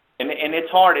 And it's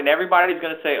hard, and everybody's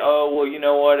going to say, oh, well, you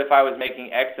know what, if I was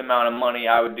making X amount of money,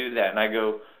 I would do that. And I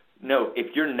go, no,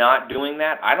 if you're not doing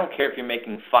that, I don't care if you're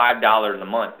making $5 a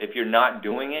month. If you're not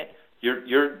doing it,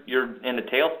 you're in a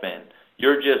tailspin.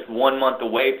 You're just 1 month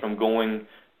away from going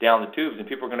down the tubes, and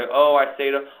people are going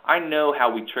to, I know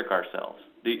how we trick ourselves.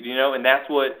 And that's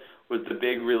what was the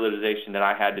big realization that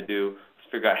I had to do,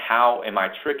 was figure out how am I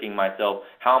tricking myself,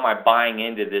 how am I buying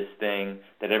into this thing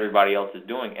that everybody else is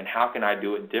doing, and how can I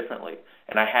do it differently?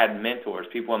 And I had mentors,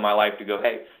 people in my life to go,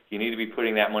 hey, you need to be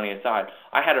putting that money aside.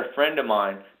 I had a friend of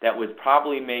mine that was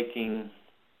probably making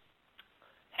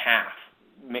half,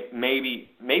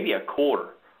 maybe a quarter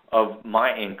of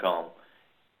my income,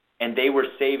 and they were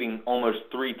saving almost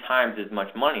 3 times as much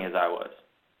money as I was.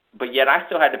 But yet I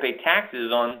still had to pay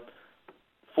taxes on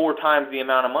 4 times the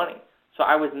amount of money. So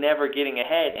I was never getting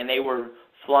ahead, and they were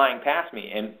flying past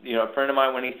me. And a friend of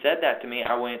mine, when he said that to me,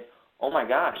 I went, oh my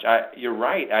gosh, you're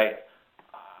right.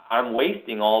 I'm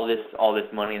wasting all this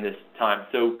money and this time.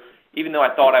 So even though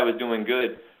I thought I was doing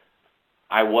good,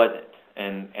 I wasn't.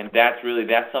 And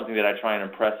that's something that I try and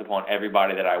impress upon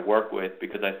everybody that I work with,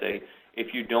 because I say,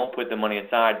 if you don't put the money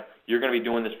aside, you're going to be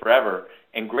doing this forever.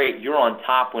 And great, you're on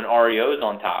top when REO's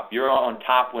on top. You're on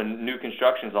top when new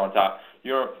construction's on top.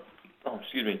 You're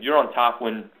on top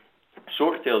when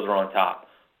short sales are on top.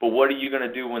 But what are you going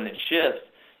to do when it shifts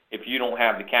if you don't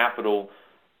have the capital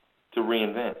to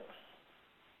reinvent?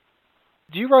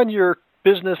 Do you run your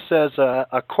business as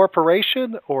a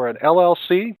corporation or an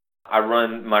LLC? I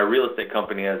run my real estate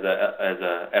company as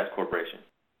a S corporation.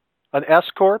 An S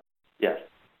corp? Yes.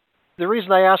 The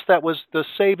reason I asked that was the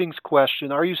savings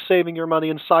question. Are you saving your money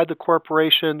inside the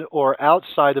corporation or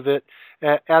outside of it?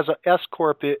 As an S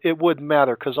corp, it wouldn't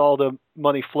matter because all the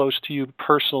money flows to you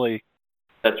personally.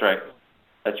 That's right.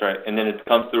 And then it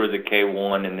comes through as a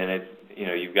K-1, and then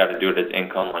you've got to do it as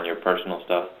income on your personal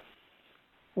stuff.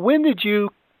 When did you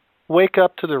wake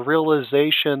up to the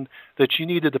realization that you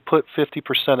needed to put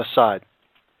 50% aside?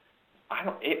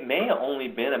 It may have only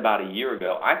been about a year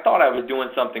ago. I thought I was doing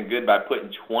something good by putting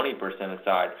 20%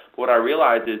 aside. But what I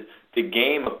realized is the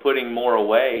game of putting more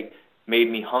away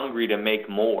made me hungry to make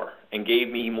more and gave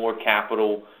me more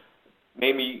capital,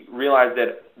 made me realize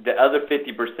that the other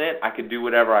 50% I could do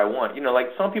whatever I want. Like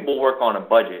some people work on a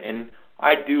budget, and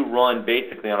I do run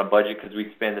basically on a budget because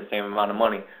we spend the same amount of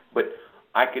money. But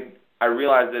I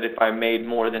realized that if I made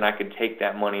more, then I could take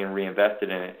that money and reinvest it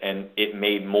in it, and it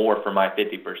made more for my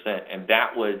 50%. And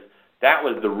that was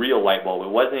the real light bulb. It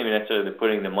wasn't even necessarily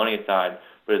putting the money aside,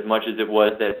 but as much as it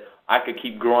was that I could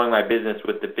keep growing my business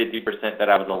with the 50% that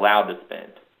I was allowed to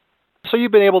spend. So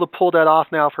you've been able to pull that off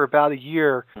now for about a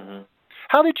year. Mm-hmm.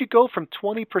 How did you go from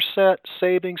 20%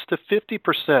 savings to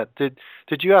 50%?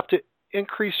 Did you have to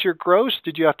increase your gross?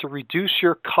 Did you have to reduce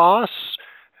your costs?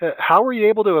 How were you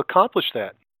able to accomplish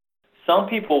that? Some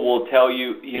people will tell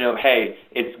you, hey,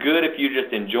 it's good if you're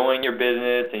just enjoying your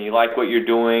business and you like what you're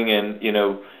doing, and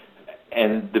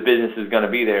and the business is going to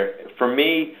be there. For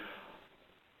me,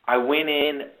 I went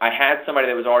in, I had somebody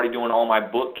that was already doing all my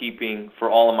bookkeeping for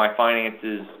all of my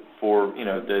finances for,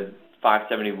 the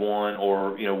 571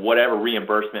 or, whatever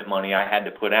reimbursement money I had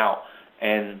to put out.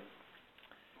 And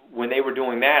when they were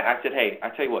doing that, I said, hey, I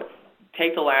tell you what,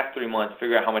 take the last 3 months,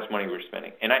 figure out how much money we were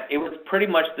spending. And it was pretty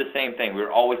much the same thing. We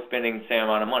were always spending the same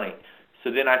amount of money.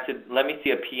 So then I said, let me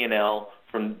see a P&L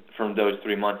from those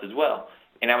 3 months as well.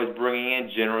 And I was bringing in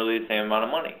generally the same amount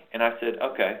of money. And I said,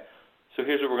 okay, so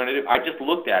here's what we're going to do. I just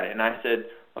looked at it and I said,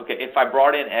 okay, if I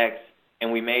brought in X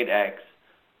and we made X,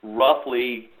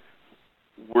 roughly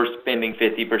we're spending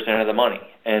 50% of the money.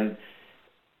 And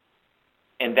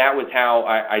that was how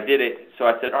I did it. So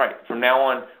I said, all right, from now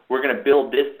on, we're going to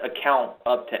build this account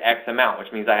up to X amount,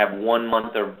 which means I have 1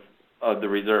 month of the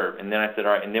reserve. And then I said,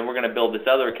 all right, and then we're going to build this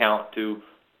other account to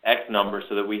X number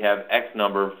so that we have X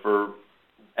number for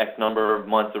X number of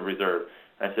months of reserve.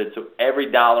 And I said, so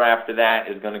every dollar after that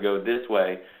is going to go this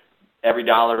way. Every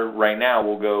dollar right now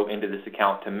will go into this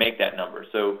account to make that number.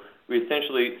 So we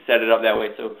essentially set it up that way.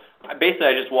 So I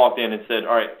just walked in and said,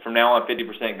 all right, from now on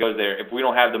 50% goes there. If we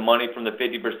don't have the money from the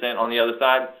 50% on the other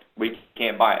side, we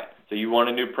can't buy it. So you want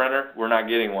a new printer? We're not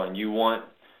getting one. You want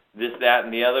this, that,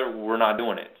 and the other? We're not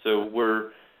doing it. So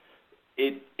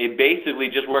it basically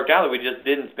just worked out that we just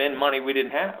didn't spend money we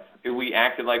didn't have. We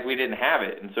acted like we didn't have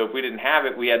it. And so if we didn't have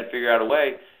it, we had to figure out a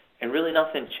way. And really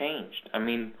nothing changed. I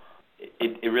mean,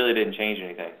 it really didn't change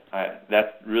anything.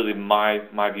 That's really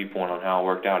my viewpoint on how it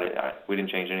worked out. We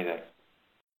didn't change anything.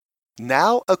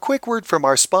 Now, a quick word from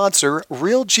our sponsor,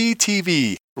 RealG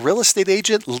TV, real estate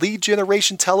agent lead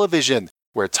generation television,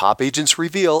 where top agents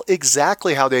reveal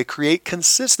exactly how they create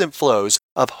consistent flows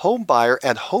of home buyer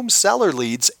and home seller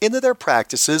leads into their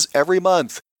practices every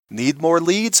month. Need more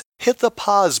leads? Hit the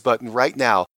pause button right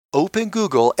now. Open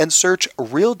Google and search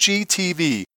RealG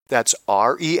TV. That's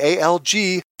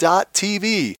REALG.TV.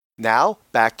 Now,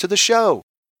 back to the show.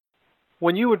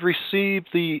 When you would receive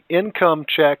the income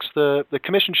checks, the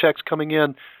commission checks coming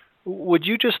in, would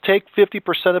you just take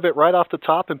 50% of it right off the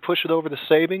top and push it over to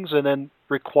savings and then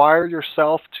require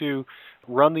yourself to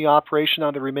run the operation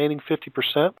on the remaining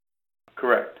 50%?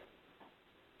 Correct.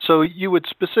 So you would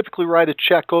specifically write a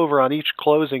check over on each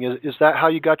closing. Is that how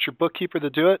you got your bookkeeper to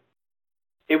do it?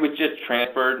 It was just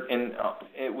transferred, and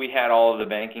we had all of the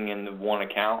banking in the one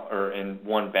account or in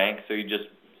one bank, so you just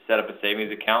set up a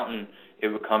savings account, and it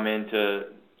would come into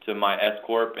my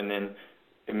S-Corp, and then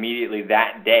immediately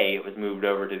that day it was moved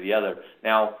over to the other.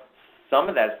 Now, some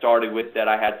of that started with that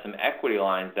I had some equity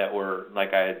lines that were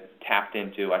like I had tapped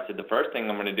into. I said the first thing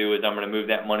I'm going to do is I'm going to move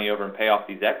that money over and pay off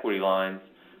these equity lines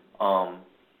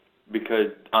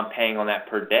because I'm paying on that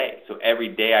per day. So every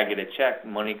day I get a check,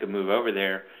 money could move over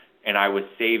there, and I was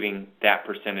saving that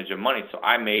percentage of money. So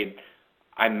I made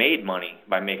money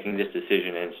by making this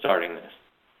decision and starting this.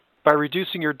 By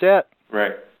reducing your debt.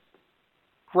 Right.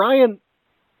 Ryan,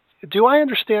 do I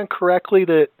understand correctly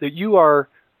that you are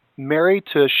married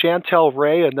to Chantel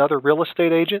Ray, another real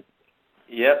estate agent?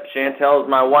 Yep, Chantel is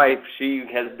my wife. She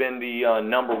has been the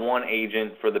number one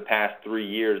agent for the past 3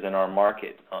 years in our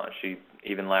market.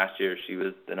 Even last year she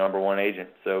was the number one agent.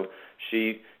 So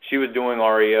she was doing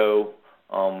REO,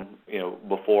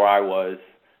 before I was,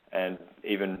 and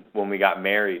even when we got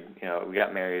married, we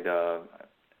got married.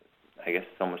 I guess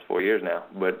it's almost 4 years now,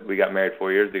 but we got married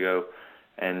 4 years ago,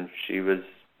 and she was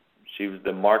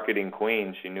the marketing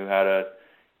queen. She knew how to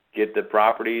get the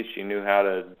properties. She knew how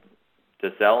to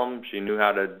sell them. She knew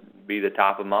how to be the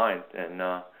top of mind, and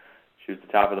she was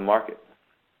the top of the market.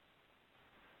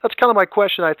 That's kind of my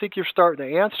question. I think you're starting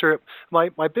to answer it.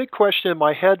 My big question in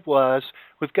my head was,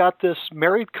 we've got this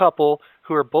married couple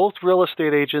who are both real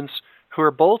estate agents, who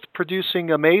are both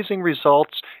producing amazing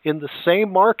results in the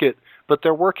same market, but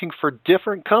they're working for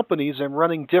different companies and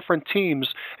running different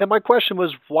teams. And my question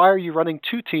was, why are you running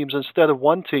two teams instead of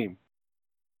one team?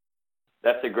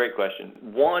 That's a great question.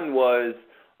 One was,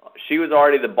 she was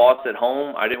already the boss at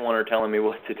home. I didn't want her telling me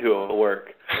what to do at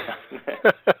work.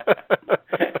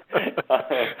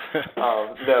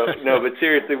 No, but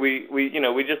seriously,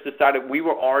 we just decided we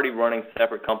were already running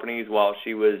separate companies while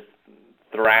she was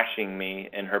thrashing me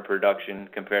in her production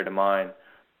compared to mine.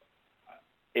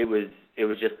 It was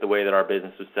just the way that our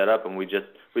business was set up, and we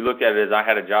looked at it as I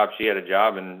had a job, she had a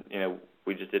job, and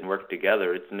we just didn't work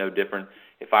together. It's no different.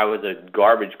 If I was a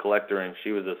garbage collector and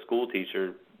she was a school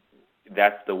teacher,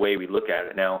 that's the way we look at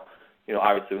it. Now,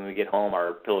 obviously when we get home,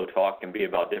 our pillow talk can be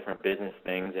about different business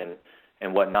things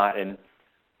and whatnot. And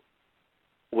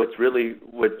what's really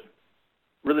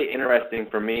interesting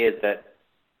for me is that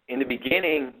in the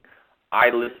beginning, I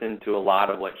listened to a lot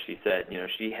of what she said.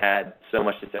 She had so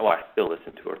much to say. Well, I still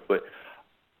listen to her, but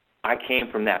I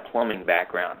came from that plumbing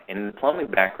background. And in the plumbing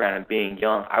background and being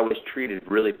young, I was treated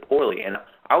really poorly. And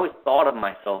I always thought of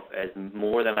myself as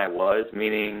more than I was,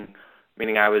 meaning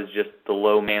I was just the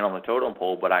low man on the totem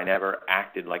pole, but I never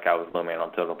acted like I was low man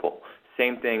on the totem pole.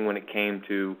 Same thing when it came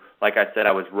to, like I said,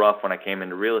 I was rough when I came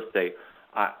into real estate.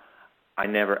 I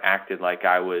never acted like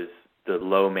I was the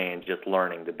low man just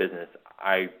learning the business.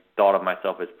 I thought of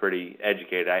myself as pretty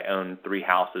educated. I owned 3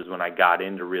 houses when I got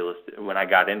into real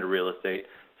estate.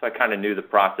 So I kind of knew the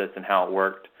process and how it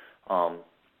worked, a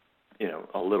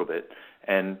little bit.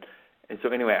 And so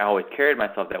anyway, I always carried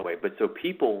myself that way. But so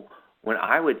people, when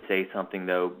I would say something,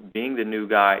 though, being the new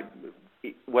guy,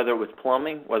 whether it was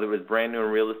plumbing, whether it was brand new in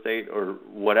real estate or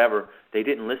whatever, they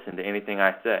didn't listen to anything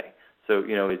I say. So,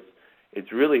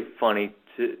 it's really funny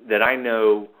that I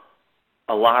know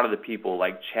a lot of the people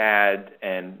like Chad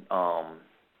and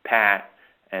Pat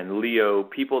and Leo,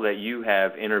 people that you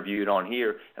have interviewed on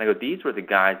here, and I go, these were the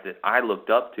guys that I looked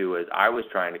up to as I was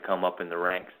trying to come up in the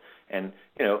ranks. And,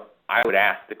 I would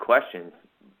ask the questions.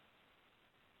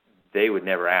 They would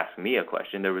never ask me a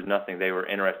question. There was nothing they were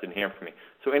interested in hearing from me.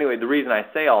 So anyway, the reason I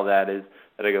say all that is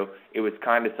that I go, it was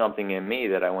kind of something in me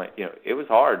that I went, it was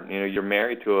hard. You're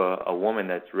married to a woman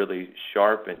that's really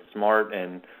sharp and smart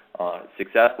and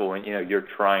successful, and, you're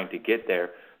trying to get there.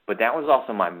 But that was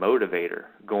also my motivator,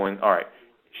 going, all right,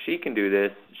 she can do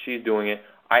this. She's doing it.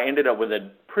 I ended up with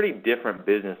a pretty different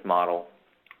business model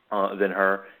than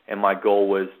her, and my goal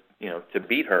was, to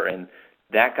beat her. And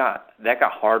that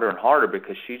got harder and harder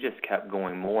because she just kept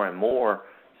going more and more.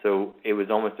 So it was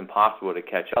almost impossible to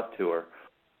catch up to her.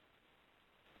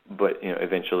 But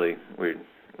eventually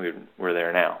we're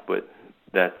there now. But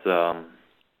that's kind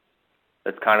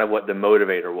of what the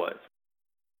motivator was.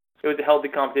 It was a healthy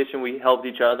competition. We helped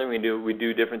each other. We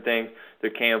do different things.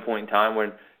 There came a point in time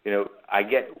when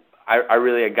I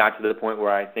really got to the point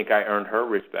where I think I earned her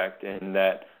respect, and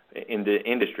that in the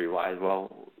industry wise,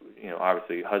 well,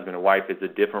 obviously husband and wife is a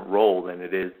different role than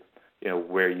it is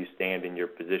where you stand in your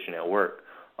position at work.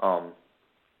 But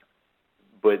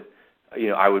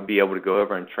I would be able to go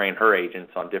over and train her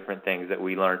agents on different things that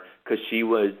we learned, because she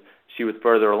was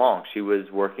further along. She was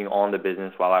working on the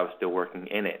business while I was still working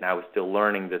in it, and I was still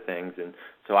learning the things. And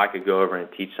so I could go over and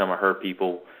teach some of her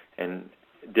people and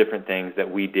different things that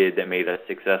we did that made us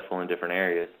successful in different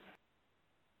areas.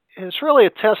 And it's really a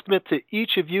testament to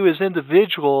each of you as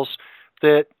individuals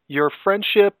that your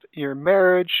friendship, your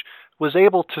marriage was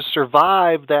able to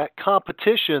survive that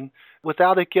competition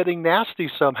without it getting nasty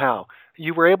somehow.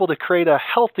 You were able to create a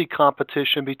healthy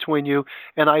competition between you,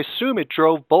 and I assume it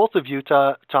drove both of you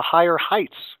to higher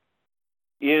heights.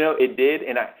 It did,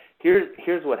 and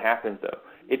here's what happens, though.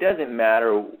 It doesn't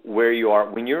matter where you are.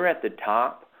 When you're at the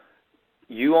top,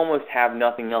 you almost have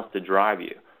nothing else to drive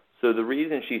you. So the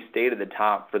reason she stayed at the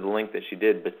top for the length that she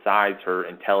did, besides her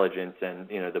intelligence and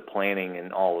the planning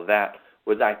and all of that,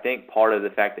 was, I think, part of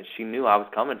the fact that she knew I was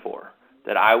coming for her.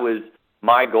 That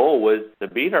my goal was to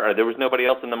beat her. There was nobody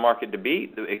else in the market to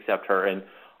beat except her. And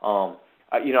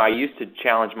I used to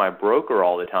challenge my broker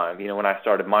all the time. When I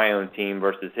started my own team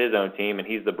versus his own team, and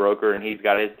he's the broker and he's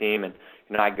got his team, and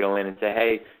I go in and say,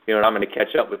 hey, I'm going to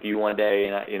catch up with you one day,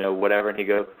 and whatever. And he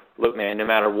goes, look, man, no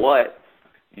matter what,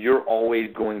 you're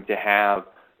always going to have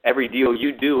every deal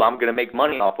you do, I'm going to make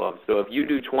money off of. So if you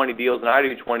do 20 deals and I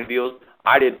do 20 deals,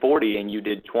 I did 40 and you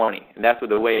did 20. And that's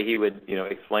the way he would,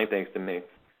 explain things to me,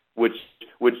 which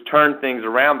turned things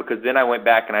around, because then I went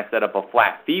back and I set up a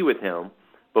flat fee with him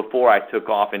before I took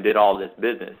off and did all this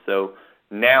business. So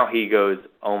now he goes,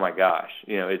 oh my gosh,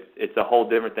 it's a whole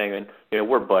different thing. And,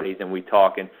 we're buddies and we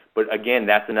talk. But again,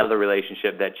 that's another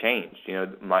relationship that changed.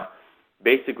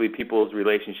 Basically people's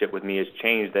relationship with me has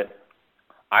changed, that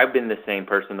I've been the same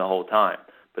person the whole time.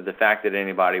 But the fact that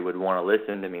anybody would want to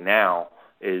listen to me now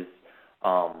is,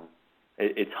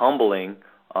 it's humbling,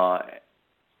 and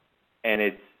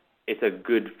it's a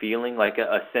good feeling, like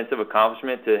a sense of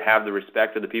accomplishment to have the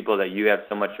respect of the people that you have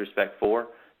so much respect for,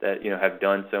 that, have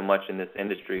done so much in this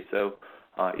industry. So,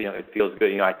 it feels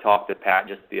good. I talked to Pat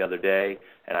just the other day,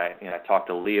 and I talk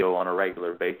to Leo on a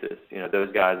regular basis.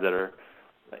 Those guys that are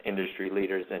industry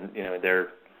leaders, and,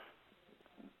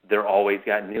 they're always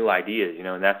got new ideas,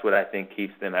 and that's what I think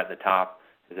keeps them at the top,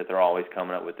 is that they're always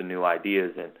coming up with the new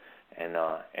ideas, and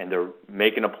they're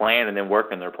making a plan and then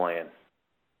working their plan.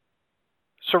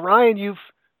 So Ryan, you've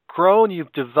grown,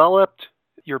 you've developed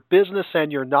your business and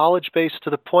your knowledge base to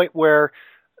the point where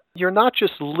you're not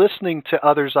just listening to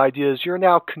others' ideas, you're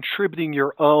now contributing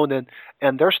your own,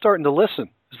 and they're starting to listen.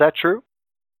 Is that true?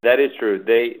 That is true.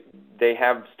 They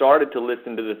have started to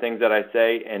listen to the things that I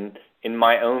say, and in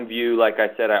my own view, like I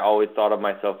said, I always thought of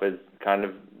myself as kind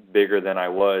of bigger than I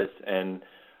was, and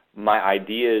my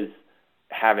ideas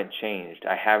haven't changed.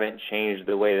 I haven't changed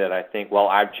the way that I think. Well,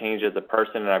 I've changed as a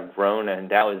person and I've grown, and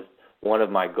that was one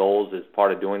of my goals as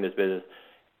part of doing this business.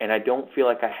 And I don't feel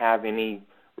like I have any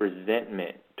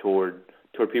resentment toward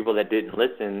people that didn't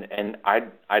listen, and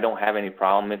I don't have any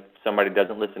problem if somebody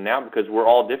doesn't listen now, because we're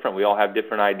all different. We all have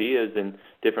different ideas and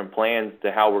different plans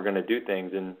to how we're going to do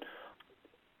things, and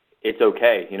it's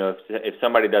okay. If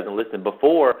somebody doesn't listen.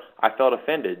 Before, I felt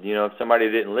offended, if somebody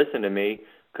didn't listen to me,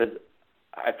 because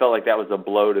I felt like that was a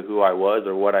blow to who I was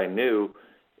or what I knew.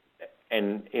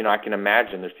 And, I can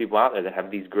imagine there's people out there that have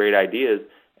these great ideas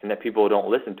and that people don't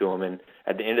listen to them. And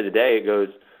at the end of the day, it goes,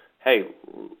 hey,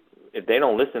 if they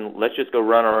don't listen, let's just go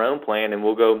run our own plan, and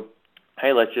we'll go,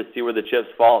 hey, let's just see where the chips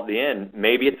fall at the end.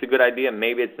 Maybe it's a good idea,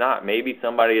 maybe it's not. Maybe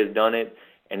somebody has done it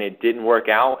and it didn't work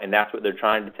out, and that's what they're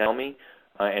trying to tell me,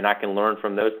 and I can learn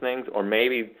from those things. Or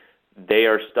maybe they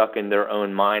are stuck in their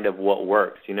own mind of what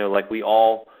works. Like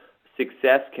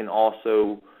success can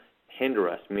also hinder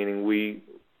us, meaning we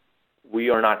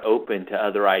are not open to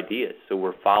other ideas, so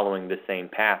we're following the same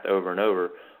path over and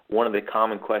over. One of the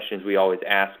common questions we always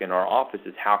ask in our office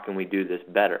is, how can we do this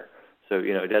better? So,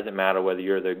 it doesn't matter whether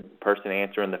you're the person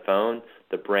answering the phone,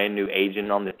 the brand new agent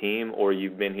on the team, or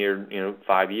you've been here,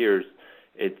 5 years.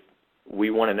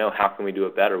 We want to know, how can we do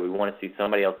it better? We want to see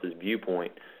somebody else's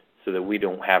viewpoint so that we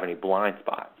don't have any blind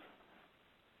spots.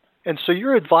 And so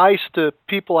your advice to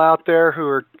people out there who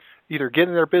are either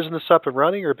getting their business up and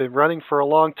running or been running for a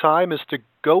long time is to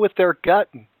go with their gut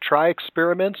and try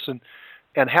experiments and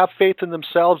have faith in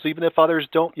themselves, even if others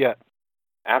don't yet.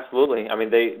 Absolutely. I mean,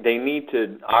 they need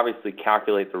to obviously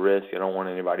calculate the risk. I don't want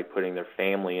anybody putting their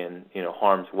family in,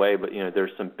 harm's way, but,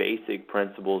 there's some basic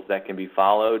principles that can be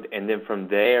followed. And then from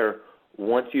there,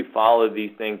 once you follow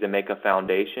these things and make a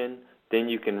foundation, then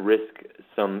you can risk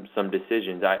some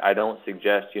decisions. I don't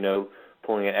suggest,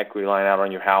 pulling an equity line out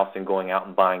on your house and going out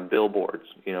and buying billboards,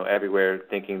 everywhere,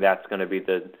 thinking that's going to be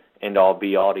the end-all,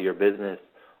 be-all to your business.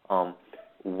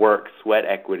 Work, sweat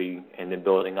equity, and then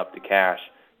building up the cash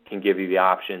can give you the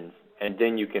options, and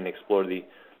then you can explore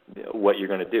what you're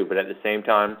going to do. But at the same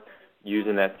time,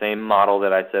 using that same model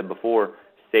that I said before,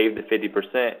 save the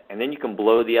 50%, and then you can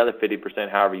blow the other 50%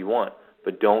 however you want.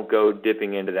 But don't go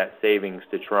dipping into that savings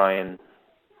to try and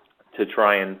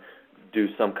do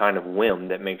some kind of whim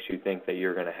that makes you think that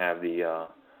you're going to have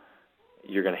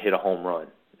you're going to hit a home run.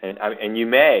 And you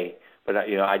may, but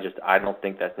I don't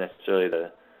think that's necessarily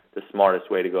the smartest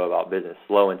way to go about business.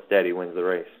 Slow and steady wins the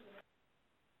race.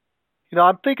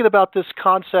 I'm thinking about this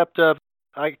concept of,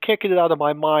 I can't get it out of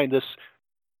my mind,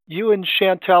 you and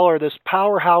Chantel are this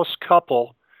powerhouse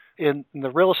couple in the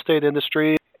real estate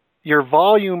industry. Your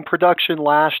volume production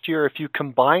last year, if you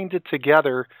combined it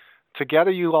together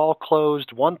you all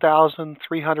closed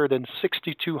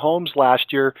 1,362 homes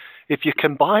last year. If you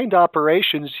combined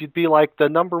operations, you'd be like the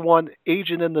number one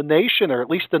agent in the nation, or at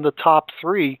least in the top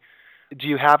 3. Do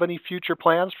you have any future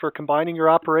plans for combining your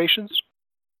operations?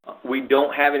 We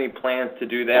don't have any plans to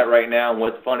do that right now. And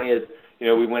what's funny is,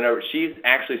 we went over. She's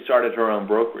actually started her own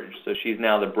brokerage, so she's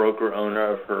now the broker owner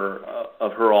of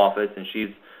her office, and she's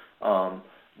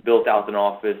built out an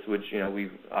office, which we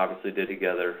obviously did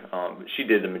together. She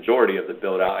did the majority of the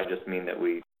build out. I just mean that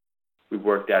we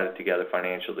worked at it together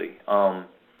financially.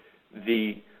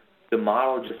 The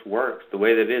model just works the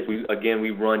way that it is. We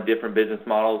run different business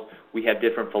models. We have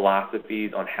different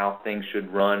philosophies on how things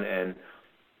should run, and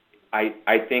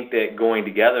I think that going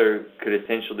together could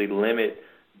essentially limit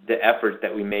the efforts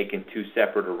that we make in 2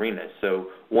 separate arenas.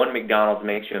 So one McDonald's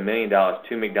makes you $1 million,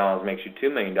 2 McDonald's makes you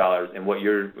 $2 million, and what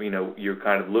you're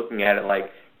kind of looking at it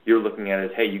like, you're looking at it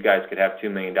as, hey, you guys could have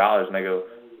 $2 million, and I go,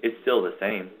 it's still the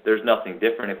same. There's nothing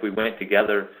different. If we went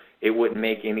together, it wouldn't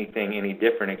make anything any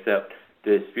different, except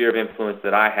the sphere of influence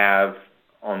that I have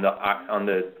on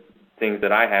the things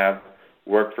that I have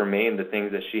work for me, and the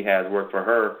things that she has work for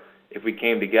her. If we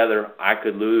came together, I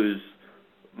could lose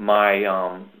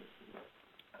my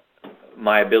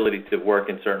ability to work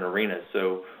in certain arenas.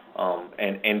 So,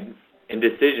 and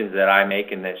decisions that I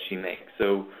make and that she makes.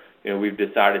 So, we've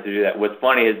decided to do that. What's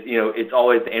funny is, it's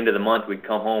always the end of the month. We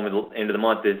come home and the end of the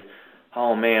month is,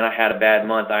 oh man, I had a bad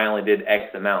month. I only did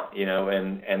X amount,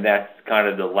 and that's kind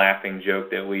of the laughing joke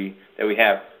that we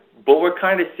have. But we're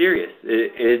kind of serious.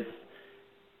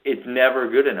 It's never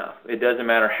good enough. It doesn't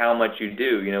matter how much you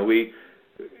do.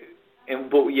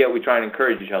 But yet we try and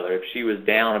encourage each other. If she was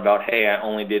down about, hey, I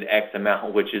only did X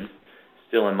amount, which is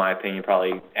still, in my opinion,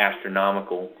 probably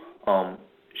astronomical,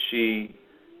 she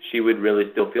would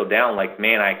really still feel down, like,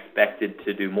 man, I expected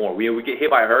to do more. We get hit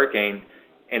by a hurricane,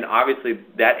 and obviously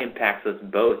that impacts us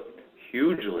both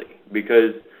hugely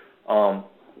because,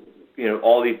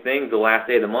 all these things the last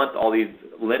day of the month, all these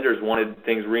lenders wanted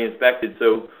things re-inspected.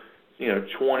 So,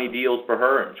 20 deals for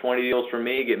her and 20 deals for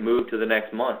me get moved to the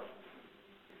next month.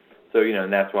 So,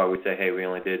 and that's why we say, hey, we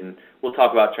only did, and we'll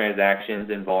talk about transactions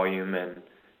and volume and,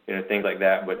 things like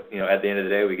that. But, at the end of the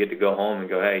day, we get to go home and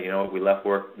go, hey, we left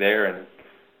work there and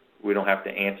we don't have to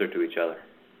answer to each other.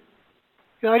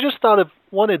 I just thought of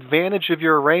one advantage of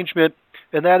your arrangement,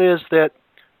 and that is that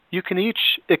you can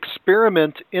each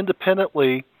experiment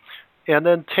independently and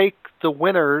then take the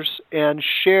winners and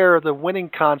share the winning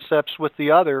concepts with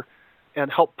the other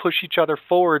and help push each other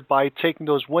forward by taking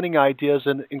those winning ideas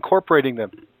and incorporating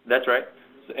them. That's right.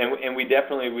 And we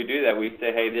do that. We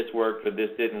say, hey, this worked, but this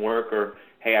didn't work, or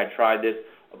hey, I tried this.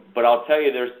 But I'll tell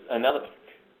you, there's another.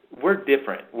 We're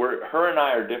different. Her and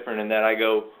I are different in that I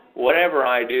go, whatever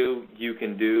I do, you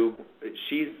can do.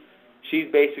 She's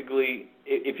basically,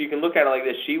 if you can look at it like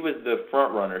this, she was the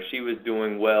front runner. She was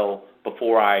doing well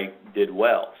before I did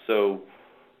well. So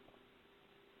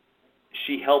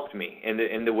she helped me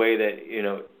in the way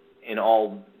that, in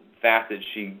all facets,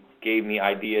 she gave me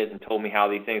ideas and told me how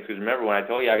these things, because remember when I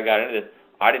told you I got into this,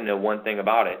 I didn't know one thing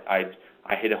about it.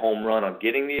 I hit a home run on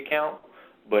getting the account,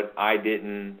 but I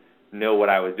didn't know what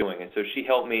I was doing. And so she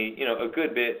helped me, a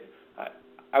good bit.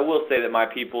 I will say that my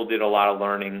people did a lot of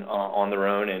learning on their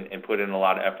own and put in a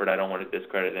lot of effort. I don't want to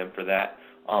discredit them for that.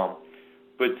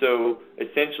 But so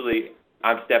essentially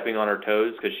I'm stepping on her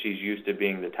toes because she's used to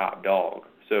being the top dog.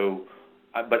 So,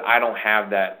 but I don't have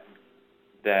that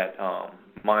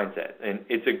mindset. And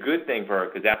it's a good thing for her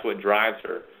because that's what drives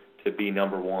her to be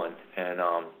number one. And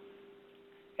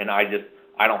I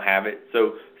don't have it.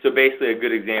 So basically a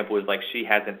good example is like she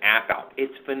has an app out.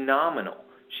 It's phenomenal.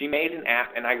 She made an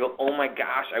app, and I go, oh, my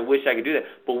gosh, I wish I could do that.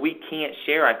 But we can't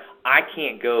share. I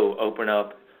can't go open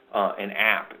up an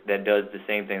app that does the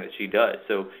same thing that she does.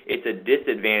 So it's a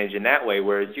disadvantage in that way,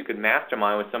 whereas you could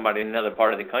mastermind with somebody in another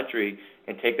part of the country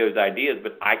and take those ideas,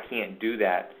 but I can't do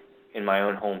that in my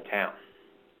own hometown.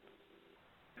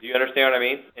 Do you understand what I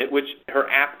mean? Which her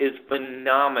app is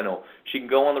phenomenal. She can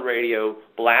go on the radio,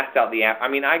 blast out the app. I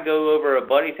mean, I go over a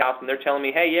buddy's house, and they're telling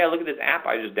me, hey, yeah, look at this app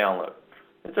I just downloaded.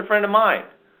 It's a friend of mine.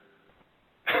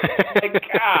 Like,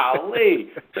 golly.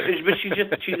 But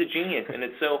she's a genius, and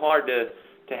it's so hard to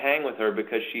hang with her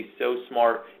because she's so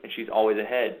smart and she's always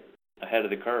ahead of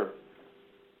the curve.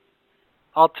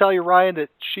 I'll tell you, Ryan, that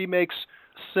she makes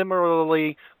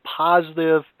similarly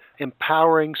positive,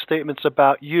 empowering statements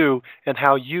about you and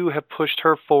how you have pushed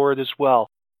her forward as well.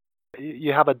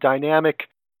 You have a dynamic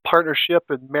partnership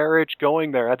and marriage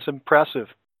going there. That's impressive.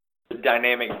 A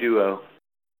dynamic duo.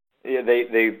 Yeah,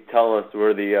 they tell us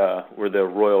we're the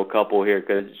royal couple here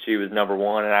because she was number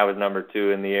one and I was number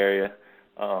two in the area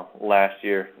last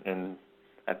year, and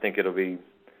I think it'll be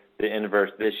the inverse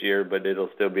this year, but it'll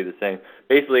still be the same.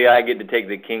 Basically, I get to take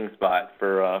the king spot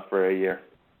for a year.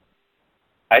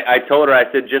 I told her,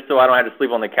 I said, just so I don't have to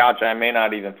sleep on the couch, I may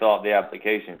not even fill out the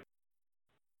application.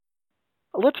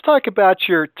 Let's talk about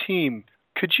your team.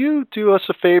 Could you do us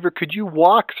a favor? Could you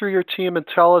walk through your team and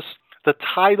tell us the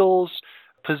titles,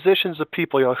 positions of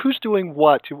people? Who's doing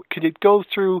what? Could you go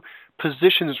through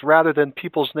positions rather than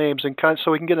people's names, and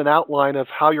so we can get an outline of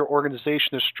how your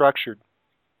organization is structured?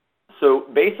 So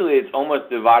basically, it's almost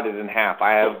divided in half.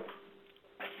 I have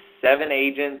 7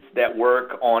 agents that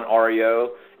work on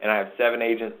REO, and I have 7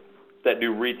 agents that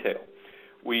do retail.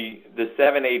 The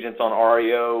 7 agents on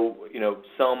REO,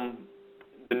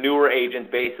 the newer agents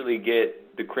basically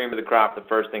get the cream of the crop, the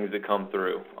first things that come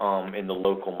through in the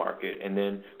local market. And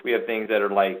then we have things that are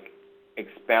like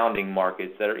expounding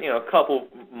markets that are, a couple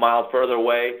miles further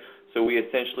away. So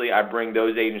I bring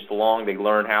those agents along. They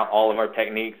learn all of our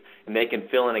techniques, and they can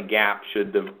fill in a gap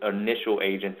should the initial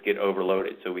agents get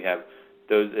overloaded. So we have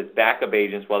those as backup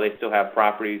agents while they still have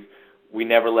properties. We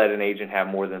never let an agent have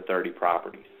more than 30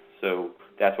 properties. So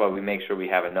that's why we make sure we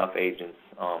have enough agents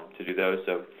to do those.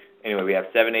 So anyway, we have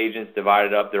 7 agents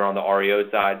divided up. They're on the REO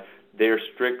side. They're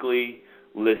strictly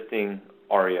listing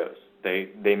REOs.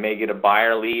 They may get a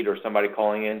buyer lead or somebody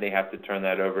calling in. They have to turn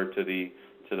that over to the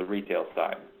retail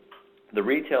side. The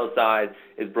retail side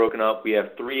is broken up. We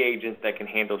have 3 agents that can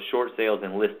handle short sales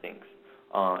and listings.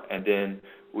 And then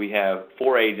we have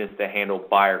 4 agents that handle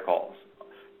buyer calls.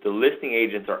 The listing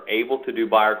agents are able to do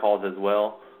buyer calls as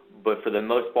well, but for the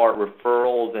most part,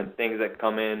 referrals and things that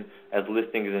come in as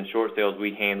listings and short sales,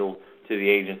 we handle to the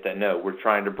agents that know. We're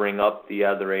trying to bring up the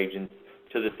other agents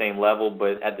to the same level,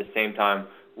 but at the same time,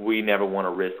 we never want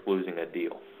to risk losing a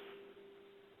deal.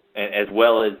 And as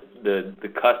well as the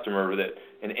customer, that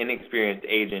an inexperienced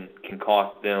agent can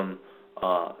cost them,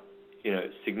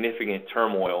 significant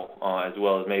turmoil, as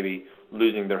well as maybe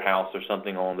losing their house or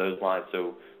something along those lines.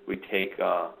 So we take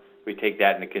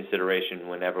that into consideration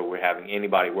whenever we're having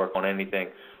anybody work on anything.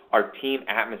 Our team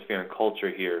atmosphere and culture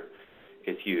here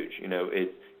is huge.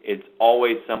 It's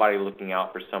always somebody looking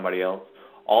out for somebody else.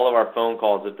 All of our phone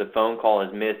calls, if the phone call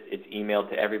is missed, it's emailed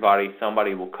to everybody.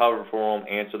 Somebody will cover for them,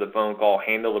 answer the phone call,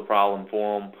 handle the problem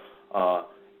for them.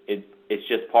 It's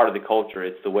just part of the culture.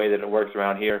 It's the way that it works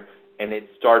around here, and it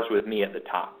starts with me at the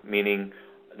top, meaning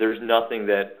there's nothing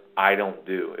that I don't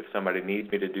do. If somebody needs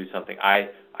me to do something, I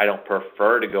don't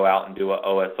prefer to go out and do an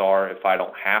OSR if I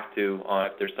don't have to.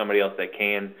 If there's somebody else that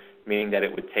can, meaning that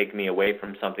it would take me away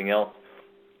from something else.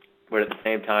 But at the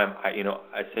same time,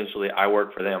 essentially I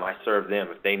work for them. I serve them.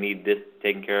 If they need this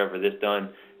taken care of or this done,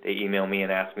 they email me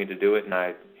and ask me to do it, and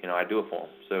I do it for them.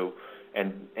 So,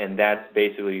 and that's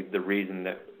basically the reason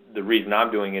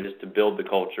I'm doing it is to build the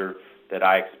culture that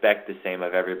I expect the same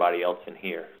of everybody else in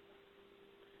here.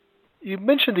 You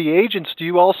mentioned the agents. Do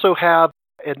you also have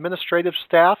administrative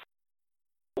staff?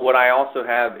 What I also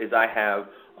have is I have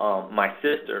my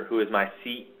sister, who is my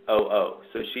COO.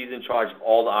 So she's in charge of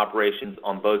all the operations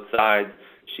on both sides.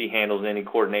 She handles any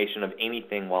coordination of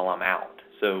anything while I'm out.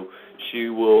 So she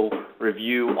will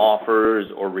review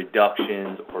offers or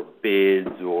reductions or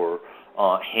bids or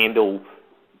handle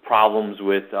problems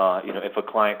with, if a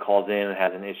client calls in and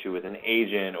has an issue with an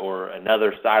agent or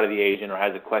another side of the agent or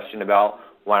has a question about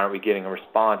why aren't we getting a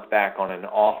response back on an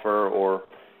offer or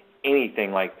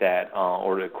anything like that,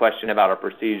 or a question about a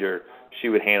procedure, she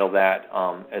would handle that,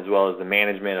 as well as the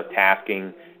management of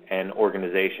tasking and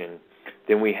organization.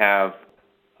 Then we have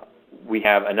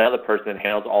another person that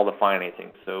handles all the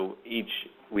financing. So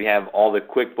we have all the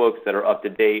QuickBooks that are up to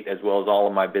date, as well as all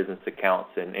of my business accounts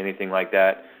and anything like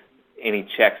that. Any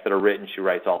checks that are written, she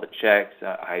writes all the checks.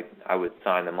 I would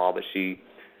sign them all, but she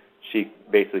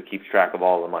basically keeps track of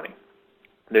all the money.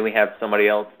 Then we have somebody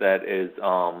else that is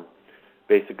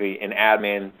basically an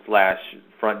admin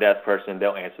 / front desk person.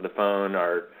 They'll answer the phone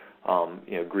or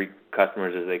greet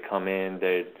customers as they come in.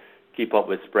 They keep up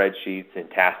with spreadsheets and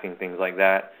tasking, things like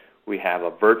that. We have a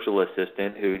virtual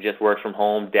assistant who just works from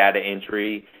home, data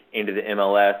entry into the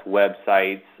MLS,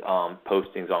 websites,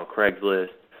 postings on Craigslist,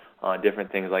 different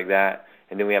things like that.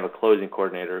 And then we have a closing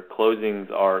coordinator.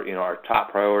 Closings are our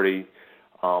top priority,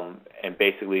 and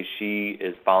basically she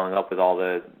is following up with all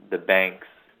the banks,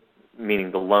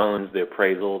 meaning the loans, the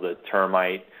appraisal, the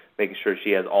termite, making sure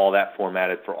she has all that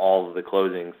formatted for all of the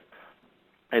closings,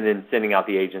 and then sending out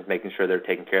the agents, making sure they're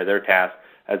taking care of their tasks,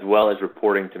 as well as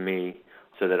reporting to me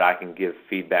so that I can give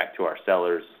feedback to our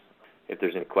sellers if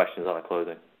there's any questions on a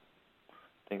closing.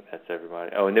 I think that's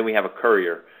everybody. Oh, and then we have a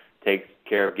courier, takes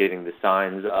care of getting the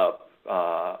signs up,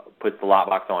 puts the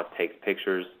lockbox on, takes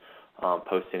pictures,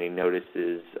 posts any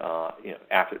notices,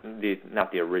 after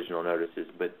not the original notices,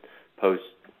 but posts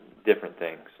different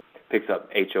things. Picks up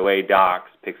HOA docs,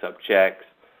 picks up checks,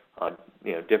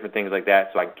 different things like that,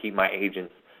 so I can keep my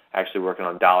agents actually working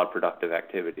on dollar productive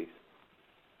activities.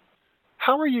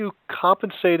 How are you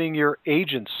compensating your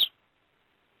agents?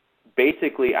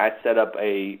 Basically, I set up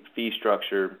a fee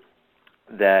structure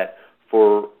that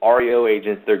for REO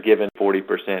agents, they're given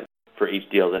 40% for each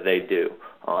deal that they do.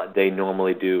 They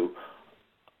normally do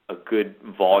a good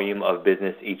volume of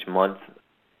business each month,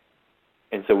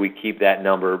 and so we keep that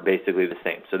number basically the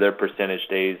same. So their percentage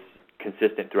stays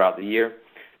consistent throughout the year.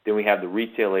 Then we have the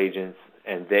retail agents,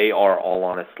 and they are all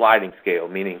on a sliding scale,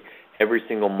 meaning every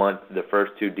single month, the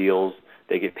first 2 deals,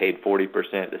 they get paid 40%,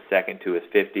 the second 2 is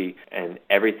 50%, and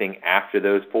everything after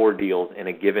those 4 deals in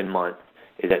a given month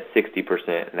is at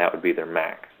 60%, and that would be their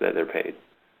max that they're paid.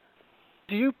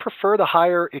 Do you prefer to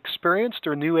hire experienced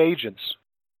or new agents?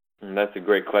 And that's a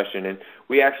great question, and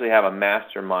we actually have a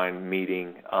mastermind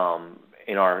meeting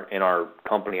in our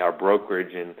company, our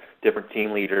brokerage, and different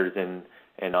team leaders and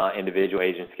individual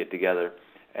agents get together,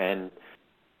 and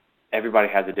everybody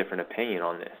has a different opinion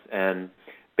on this. And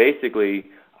basically,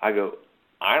 I go,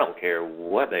 I don't care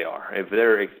what they are. If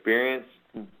they're experienced,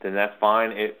 then that's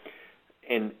fine.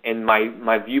 And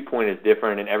my viewpoint is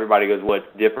different, and everybody goes, well,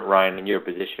 it's different, Ryan, in your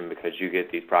position because you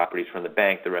get these properties from the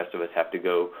bank. The rest of us have to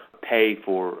go pay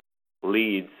for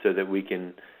leads so that we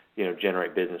can,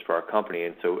 generate business for our company.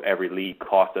 And so every lead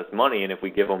costs us money, and if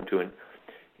we give them to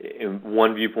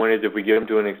one viewpoint is if we give them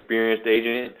to an experienced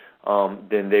agent,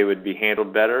 then they would be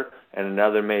handled better. And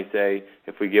another may say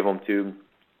if we give them to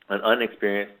an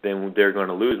unexperienced, then they're going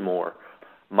to lose more.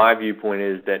 My viewpoint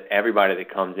is that everybody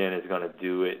that comes in is going to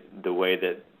do it the way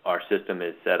that our system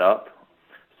is set up.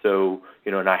 So,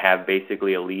 and I have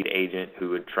basically a lead agent who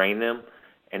would train them,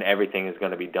 and everything is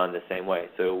going to be done the same way.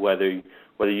 So whether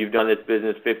you've done this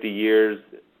business 50 years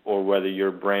or whether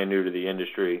you're brand new to the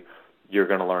industry, you're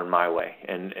going to learn my way.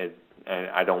 And And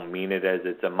I don't mean it as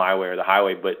it's a my way or the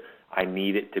highway, but I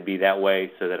need it to be that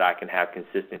way so that I can have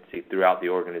consistency throughout the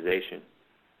organization.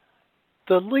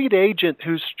 The lead agent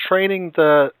who's training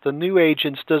the new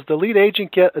agents, does the lead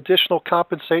agent get additional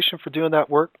compensation for doing that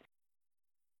work?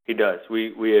 He does.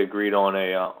 We agreed on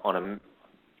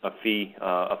a fee,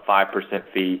 a 5%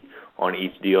 fee on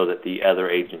each deal that the other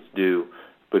agents do,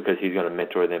 because he's going to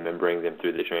mentor them and bring them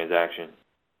through the transaction.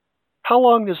 How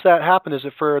long does that happen? Is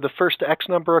it for the first X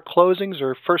number of closings,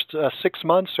 or first 6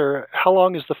 months, or how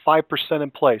long is the 5%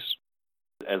 in place?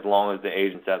 As long as the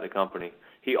agent's at the company.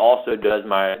 He also does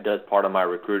part of my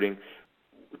recruiting.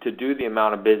 To do the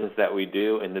amount of business that we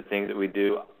do and the things that we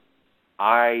do,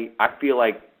 I feel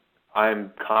like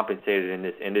I'm compensated in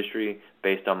this industry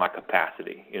based on my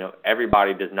capacity. You know,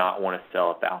 everybody does not want to sell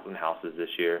 1,000 houses this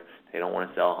year. They don't want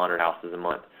to sell 100 houses a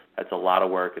month. That's a lot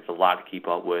of work. It's a lot to keep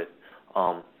up with.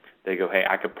 They go, hey,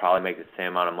 I could probably make the same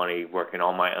amount of money working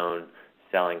on my own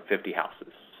selling 50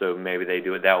 houses. So maybe they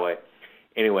do it that way.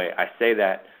 Anyway, I say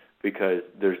that because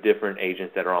there's different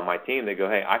agents that are on my team that go,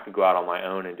 hey, I could go out on my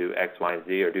own and do X, Y, and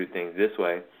Z, or do things this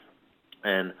way.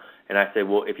 And I say,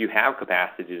 well, if you have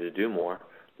capacity to do more,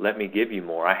 let me give you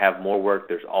more. I have more work.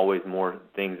 There's always more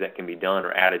things that can be done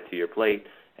or added to your plate,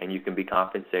 and you can be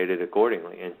compensated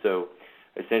accordingly. And so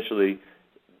essentially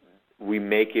we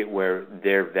make it where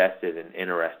they're vested and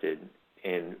interested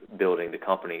in building the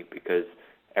company, because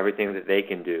everything that they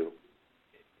can do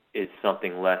is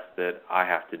something less that I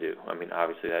have to do. I mean,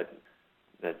 obviously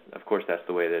that's of course that's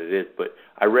the way that it is. But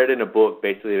I read in a book,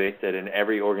 basically they said in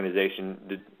every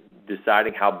organization,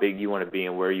 deciding how big you want to be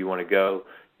and where you want to go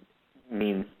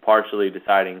means partially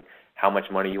deciding how much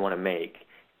money you want to make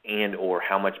and or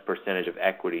how much percentage of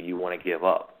equity you want to give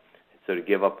up. So to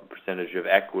give up a percentage of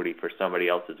equity for somebody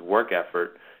else's work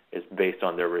effort is based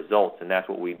on their results, and that's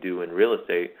what we do in real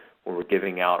estate when we're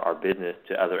giving out our business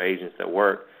to other agents that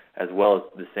work, as well as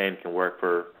the same can work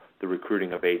for the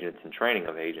recruiting of agents and training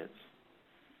of agents.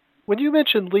 When you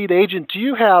mentioned lead agent, do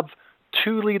you have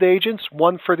two lead agents,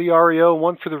 one for the REO,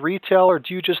 one for the retail, or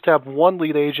do you just have one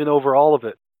lead agent over all of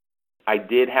it? I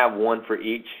did have one for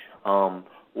each.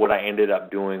 What I ended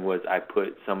up doing was I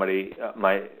put somebody,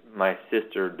 my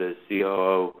sister, the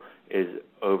COO, is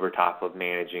over top of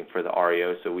managing for the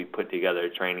REO, so we put together a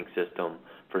training system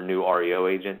for new REO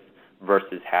agents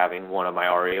versus having one of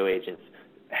my REO agents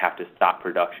have to stop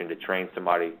production to train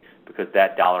somebody because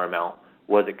that dollar amount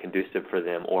wasn't conducive for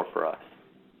them or for us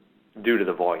due to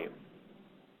the volume.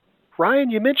 Ryan,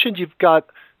 you mentioned you've got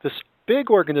this big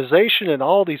organization and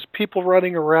all these people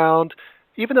running around.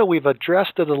 Even though we've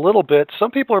addressed it a little bit,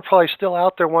 some people are probably still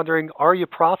out there wondering, are you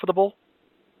profitable?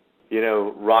 You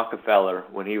know, Rockefeller,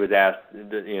 when he was asked,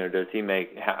 does he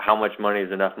make, how much money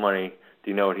is enough money,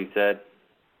 do you know what he said?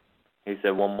 He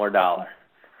said, $1 more.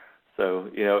 So,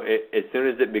 as soon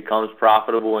as it becomes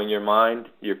profitable in your mind,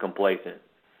 you're complacent.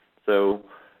 So,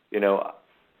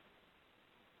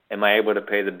 am I able to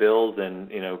pay the bills and,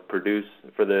 produce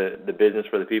for the business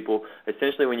for the people?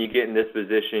 Essentially, when you get in this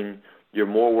position, you're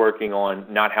more working on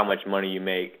not how much money you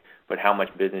make, but how much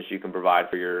business you can provide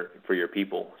for your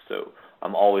people. So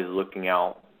I'm always looking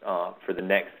out for the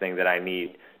next thing that I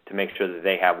need to make sure that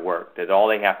they have work, that all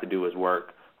they have to do is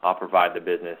work. I'll provide the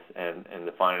business and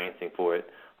the financing for it,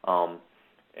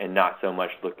 and not so much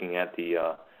looking at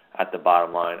the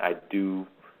bottom line. I do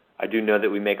know that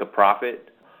we make a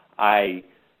profit. I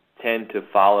tend to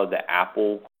follow the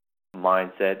Apple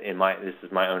mindset. This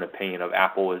is my own opinion of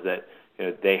Apple, is that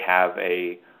they have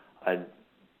a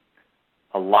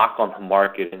lock on the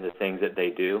market in the things that they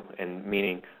do, and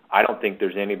meaning I don't think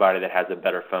there's anybody that has a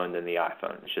better phone than the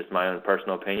iPhone. It's just my own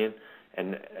personal opinion,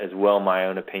 and as well my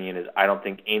own opinion is I don't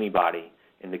think anybody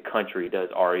in the country does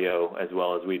REO as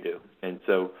well as we do. And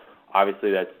so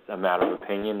obviously that's a matter of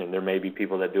opinion, and there may be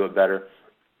people that do it better,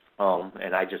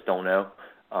 and I just don't know.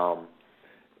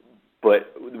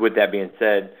 But with that being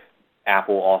said,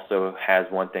 Apple also has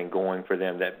one thing going for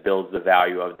them that builds the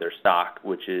value of their stock,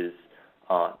 which is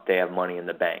they have money in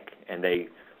the bank, and they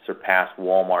surpassed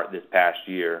Walmart this past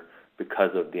year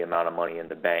because of the amount of money in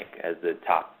the bank as the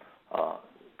top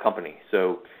company.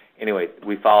 So anyway,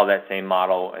 we follow that same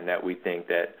model, and that we think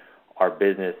that our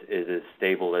business is as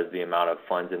stable as the amount of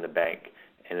funds in the bank,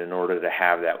 and in order to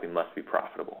have that, we must be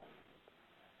profitable.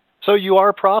 So you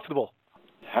are profitable?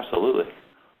 Absolutely.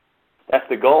 That's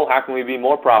the goal. How can we be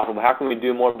more profitable? How can we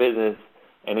do more business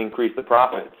and increase the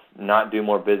profits, not do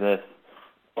more business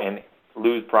and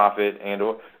lose profit,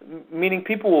 meaning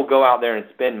people will go out there and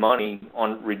spend money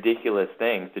on ridiculous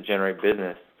things to generate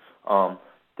business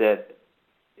that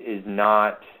is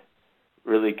not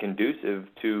really conducive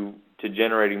to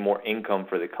generating more income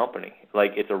for the company.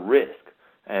 Like, it's a risk.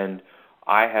 And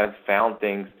I have found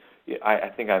things. I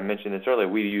think I mentioned this earlier.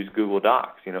 We use Google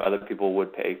Docs. Other people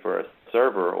would pay for a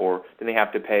server, or then they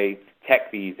have to pay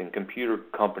tech fees and computer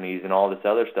companies and all this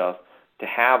other stuff to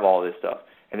have all this stuff.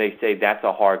 And they say that's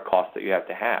a hard cost that you have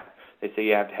to have. They say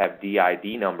you have to have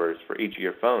DID numbers for each of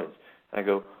your phones. And I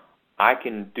go, I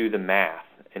can do the math.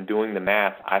 And doing the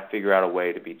math, I figure out a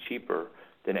way to be cheaper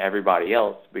than everybody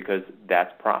else because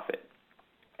that's profit.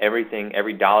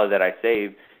 Every dollar that I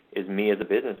save is me as a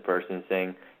business person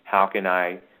saying, how can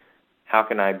I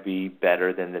be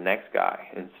better than the next guy?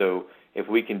 And so if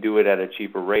we can do it at a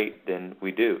cheaper rate, then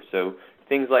we do. So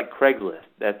things like Craigslist,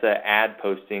 that's an ad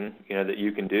posting, that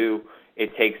you can do.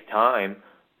 It takes time,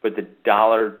 but the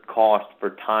dollar cost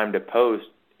for time to post,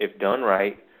 if done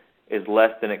right, is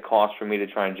less than it costs for me to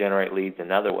try and generate leads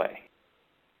another way.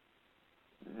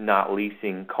 Not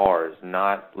leasing cars,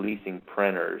 not leasing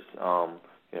printers,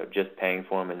 just paying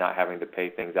for them and not having to pay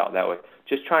things out that way.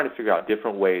 Just trying to figure out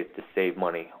different ways to save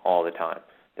money all the time.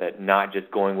 That not just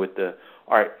going with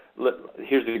all right,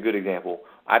 here's a good example.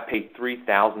 I pay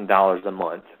 $3,000 a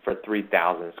month for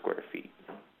 3,000 square feet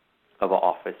of an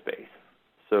office space.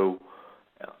 So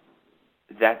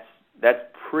that's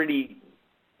pretty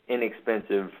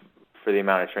inexpensive for the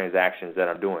amount of transactions that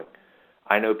I'm doing.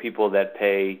 I know people that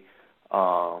pay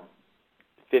 $15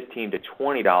 to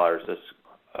 $20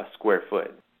 a square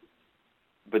foot,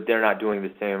 but they're not doing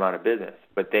the same amount of business.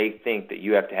 But they think that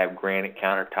you have to have granite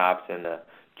countertops and a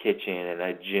kitchen and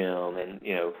a gym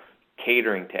and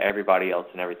catering to everybody else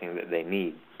and everything that they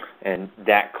need. And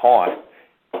that cost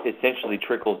essentially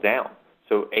trickles down.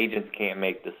 So agents can't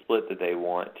make the split that they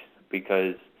want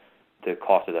because the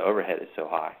cost of the overhead is so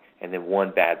high. And then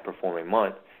one bad performing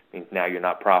month means now you're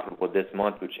not profitable this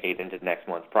month, which ate into next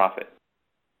month's profit.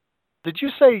 Did you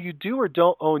say you do or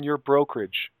don't own your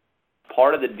brokerage?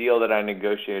 Part of the deal that I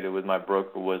negotiated with my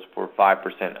broker was for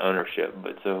 5% ownership,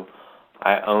 but so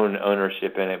I own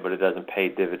ownership in it, but it doesn't pay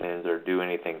dividends or do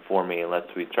anything for me unless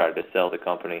we try to sell the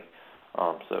company.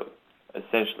 So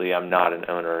essentially, I'm not an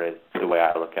owner is the way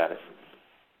I look at it.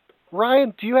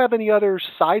 Ryan, do you have any other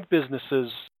side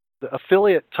businesses,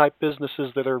 affiliate-type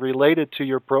businesses that are related to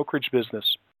your brokerage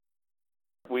business?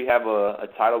 We have a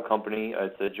title company.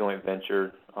 It's a joint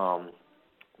venture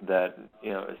that,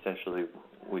 essentially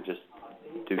we just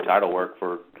do title work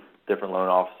for different loan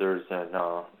officers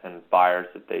and buyers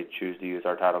that they choose to use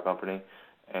our title company.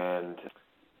 And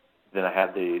then I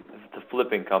have the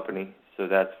flipping company, so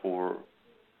that's for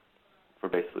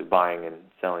basically buying and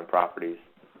selling properties.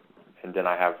 And then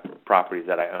I have properties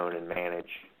that I own and manage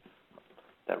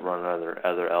that run other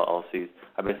LLCs.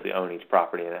 I basically own each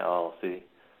property in an LLC,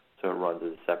 so it runs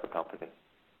as a separate company.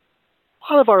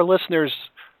 A lot of our listeners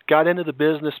got into the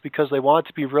business because they wanted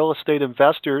to be real estate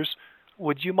investors.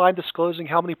 Would you mind disclosing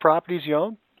how many properties you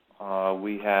own?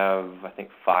 We have, I think,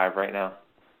 5 right now.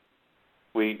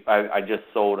 I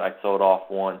sold off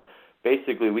one.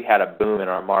 Basically, we had a boom in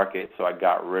our market, so I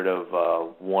got rid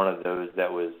of one of those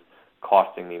that was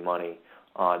costing me money.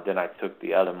 Then I took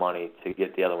the other money to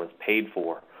get the other ones paid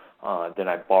for. Then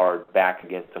I borrowed back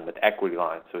against them with equity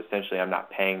lines. So essentially, I'm not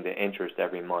paying the interest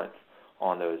every month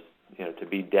on those, to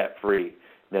be debt-free.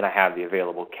 Then I have the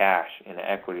available cash in an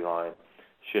equity line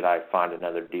should I find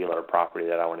another deal or property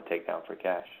that I want to take down for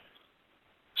cash.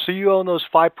 So you own those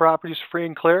 5 properties free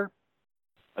and clear?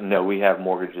 No, we have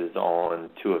mortgages on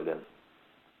 2 of them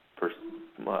for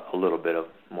a little bit of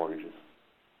mortgages.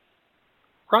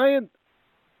 Ryan,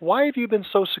 why have you been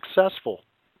so successful?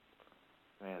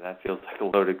 Man, that feels like a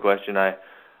loaded question.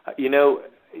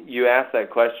 You asked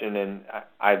that question, and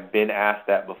I've been asked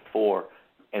that before,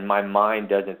 and my mind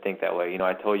doesn't think that way.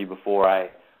 I told you before,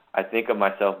 I think of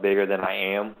myself bigger than I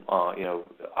am.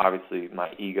 Obviously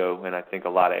my ego, and I think a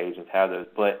lot of agents have those.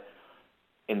 But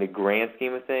in the grand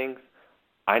scheme of things,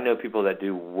 I know people that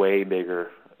do way bigger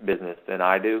business than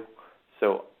I do.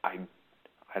 So I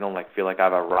don't feel like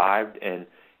I've arrived, and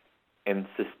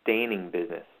sustaining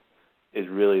business is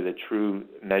really the true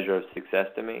measure of success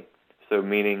to me. So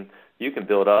meaning you can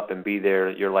build up and be there.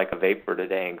 You're like a vapor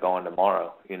today and gone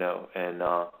tomorrow, And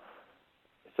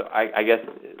so I guess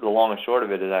the long and short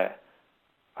of it is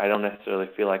I don't necessarily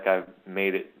feel like I've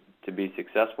made it to be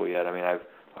successful yet. I mean,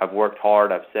 I've worked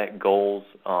hard. I've set goals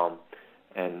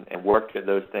and worked at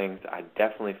those things. I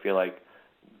definitely feel like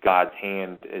God's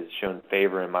hand has shown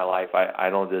favor in my life. I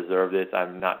don't deserve this.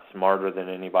 I'm not smarter than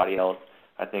anybody else.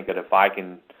 I think that if I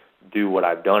can do what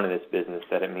I've done in this business,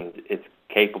 that it means it's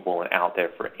capable and out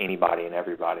there for anybody and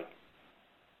everybody.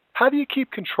 How do you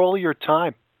keep control of your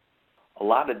time? A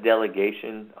lot of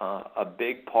delegation. A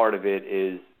big part of it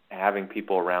is having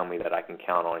people around me that I can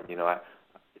count on.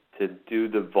 To do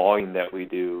the volume that we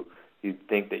do, you'd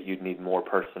think that you'd need more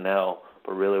personnel,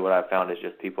 but really what I've found is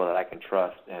just people that I can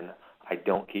trust, and I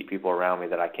don't keep people around me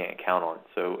that I can't count on.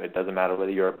 So it doesn't matter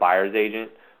whether you're a buyer's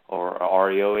agent or a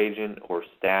REO agent or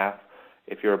staff.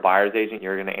 If you're a buyer's agent,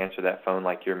 you're going to answer that phone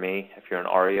like you're me. If you're an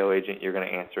REO agent, you're going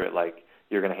to answer it like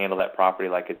you're going to handle that property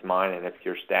like it's mine. And if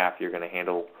you're staff, you're going to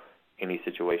handle any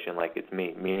situation like it's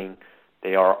me, meaning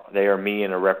they are me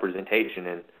in a representation.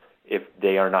 And if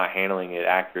they are not handling it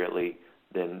accurately,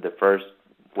 then the first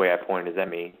way I point is at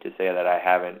me to say that I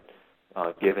haven't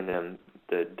given them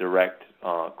the direct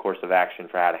course of action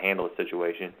for how to handle a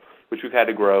situation, which we've had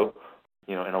to grow,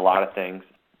 in a lot of things.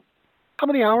 How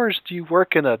many hours do you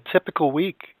work in a typical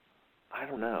week? I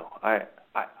don't know. I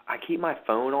keep my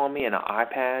phone on me and an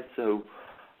iPad, so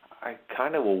I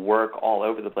kind of will work all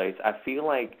over the place. I feel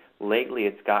like lately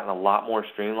it's gotten a lot more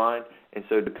streamlined, and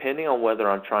so depending on whether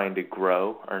I'm trying to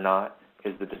grow or not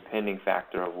is the depending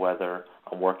factor of whether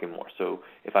I'm working more. So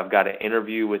if I've got an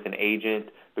interview with an agent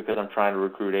because I'm trying to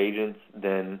recruit agents,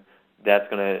 then that's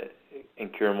going to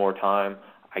incur more time.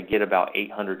 I get about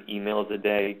 800 emails a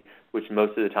day, which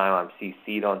most of the time I'm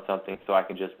CC'd on something, so I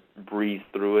can just breeze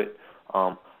through it.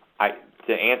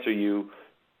 To answer you,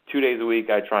 2 days a week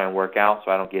I try and work out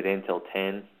so I don't get in till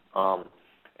 10,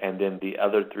 and then the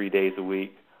other 3 days a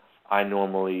week I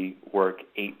normally work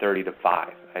 8:30 to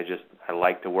 5. I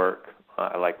like to work.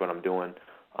 I like what I'm doing,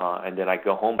 and then I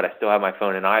go home, but I still have my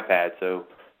phone and iPad, so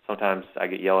sometimes I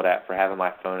get yelled at for having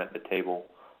my phone at the table.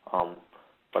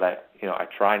 But I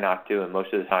try not to, and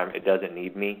most of the time it doesn't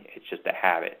need me. It's just a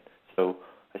habit. So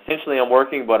essentially I'm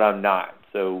working, but I'm not.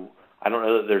 So I don't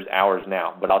know that there's hours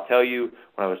now. But I'll tell you,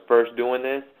 when I was first doing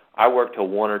this, I worked till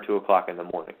 1 or 2 o'clock in the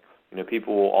morning.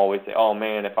 People will always say, oh,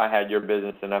 man, if I had your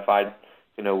business and if I,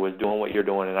 was doing what you're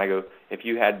doing, and I go, if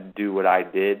you had to do what I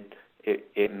did,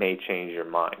 it may change your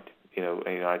mind.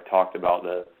 I talked about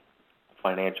the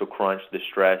financial crunch, the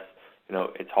stress.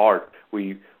 It's hard.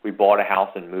 We bought a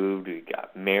house and moved. We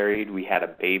got married. We had a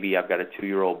baby. I've got a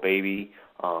 2-year-old baby.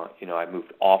 I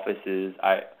moved offices.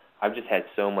 I've just had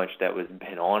so much that was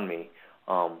been on me.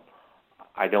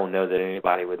 I don't know that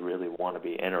anybody would really want to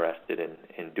be interested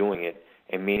in doing it.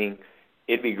 And meaning,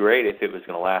 it'd be great if it was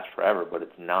going to last forever, but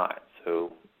it's not.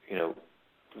 So,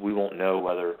 we won't know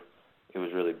whether it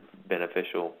was really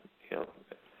beneficial,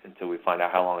 until we find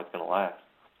out how long it's going to last.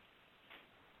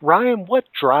 Ryan, what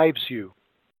drives you?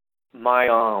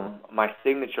 My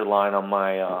signature line on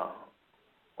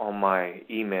my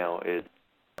email is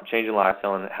changing lives,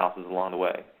 selling houses along the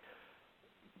way.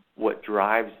 What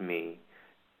drives me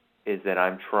is that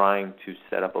I'm trying to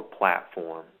set up a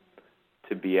platform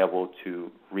to be able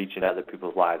to reach into other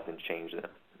people's lives and change them.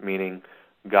 Meaning,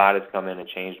 God has come in and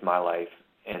changed my life,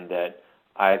 and that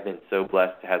I've been so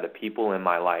blessed to have the people in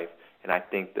my life. And I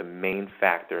think the main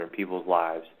factor in people's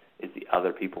lives is the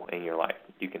other people in your life.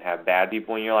 You can have bad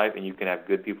people in your life, and you can have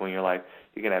good people in your life.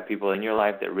 You can have people in your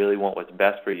life that really want what's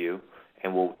best for you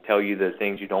and will tell you the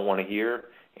things you don't want to hear,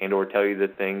 and or tell you the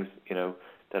things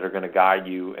that are going to guide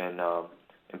you and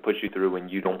push you through when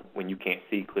you can't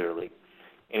see clearly.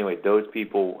 Anyway, those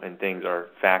people and things are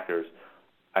factors.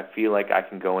 I feel like I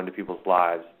can go into people's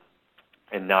lives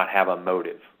and not have a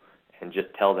motive and just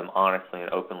tell them honestly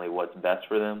and openly what's best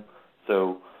for them.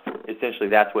 So essentially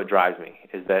that's what drives me,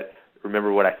 is that,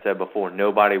 remember what I said before,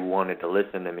 nobody wanted to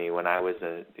listen to me when I was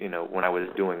when I was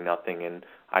doing nothing and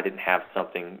I didn't have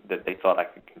something that they thought I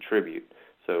could contribute.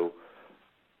 So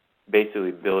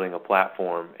basically building a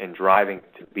platform and driving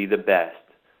to be the best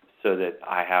so that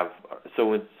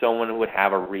someone would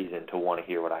have a reason to want to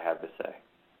hear what I have to say.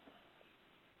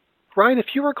 Ryan,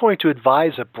 if you were going to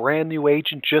advise a brand new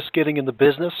agent just getting in the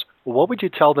business, what would you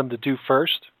tell them to do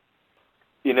first?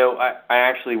 I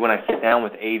actually, when I sit down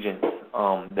with agents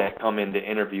that come in to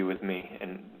interview with me,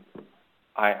 and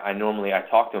I normally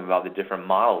talk to them about the different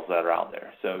models that are out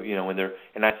there. So,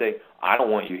 and I say, I don't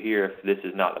want you here if this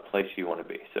is not the place you want to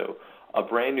be. So a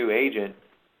brand new agent,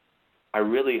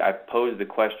 I pose the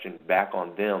question back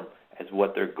on them as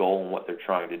what their goal and what they're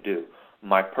trying to do.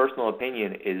 My personal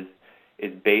opinion is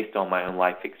based on my own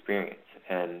life experience.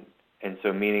 And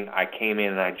so meaning I came in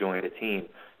and I joined a team.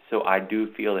 So I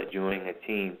do feel that joining a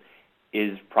team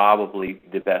is probably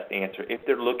the best answer. If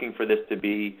they're looking for this to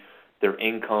be their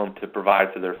income to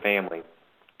provide for their family,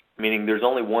 meaning there's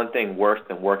only one thing worse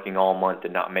than working all month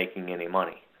and not making any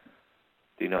money.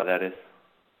 Do you know what that is?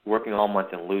 Working all month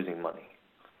and losing money.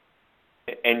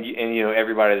 And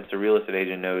everybody that's a real estate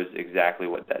agent knows exactly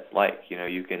what that's like.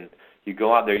 You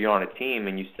go out there, you're on a team,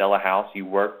 and you sell a house. You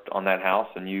worked on that house,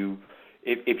 and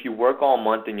if you work all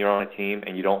month and you're on a team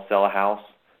and you don't sell a house,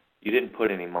 you didn't put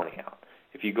any money out.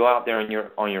 If you go out there on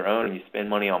your own and you spend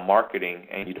money on marketing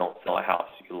and you don't sell a house,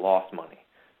 you lost money.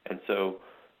 And so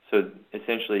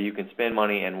essentially you can spend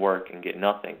money and work and get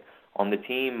nothing. On the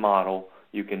team model,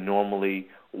 you can normally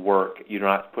work. You're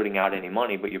not putting out any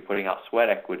money, but you're putting out sweat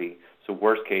equity. So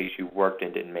worst case, you worked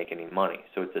and didn't make any money.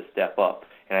 So it's a step up.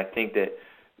 And I think that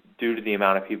due to the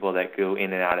amount of people that go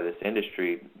in and out of this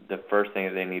industry, the first thing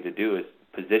that they need to do is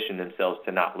position themselves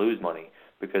to not lose money,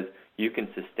 because you can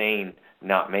sustain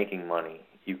not making money.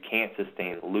 You can't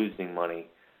sustain losing money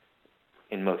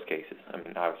in most cases. I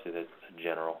mean, obviously that's a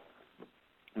general.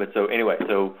 But so anyway,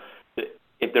 so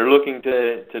if they're looking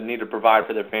to need to provide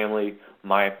for their family,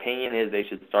 my opinion is they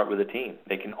should start with a team.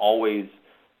 They can always,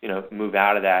 move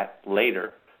out of that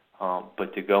later.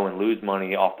 But to go and lose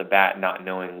money off the bat, not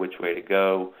knowing which way to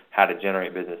go, how to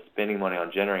generate business, spending money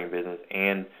on generating business,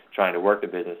 and trying to work the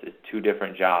business is two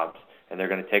different jobs. And they're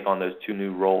going to take on those two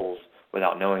new roles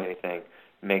without knowing anything,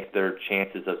 makes their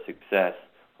chances of success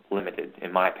limited,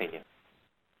 in my opinion.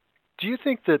 Do you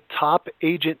think that top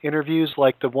agent interviews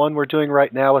like the one we're doing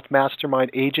right now with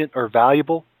Mastermind Agent are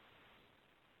valuable?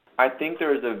 I think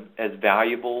they're as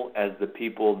valuable as the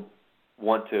people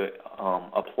want to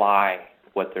apply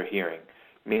what they're hearing.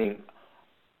 Meaning,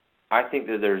 I think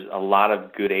that there's a lot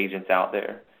of good agents out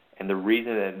there, and the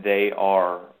reason that they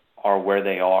are where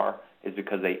they are is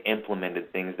because they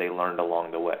implemented things they learned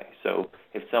along the way. So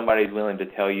if somebody's willing to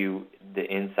tell you the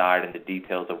inside and the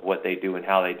details of what they do and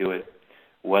how they do it,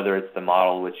 whether it's the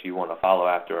model which you want to follow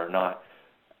after or not,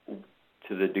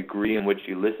 to the degree in which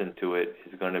you listen to it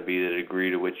is going to be the degree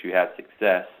to which you have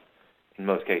success in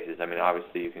most cases. I mean,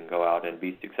 obviously you can go out and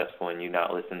be successful and you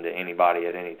not listen to anybody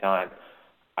at any time.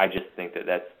 I just think that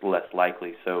that's less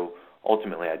likely. So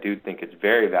ultimately, I do think it's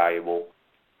very valuable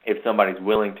if somebody's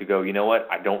willing to go, you know what,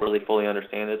 I don't really fully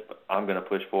understand this, but I'm going to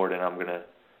push forward and I'm going to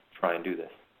try and do this.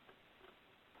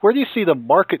 Where do you see the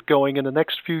market going in the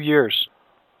next few years?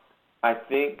 I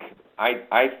think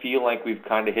I feel like we've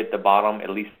kind of hit the bottom, at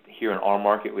least here in our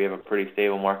market. We have a pretty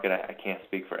stable market. I can't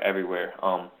speak for everywhere.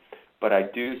 But I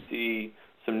do see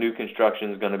some new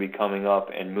construction is going to be coming up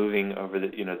and moving over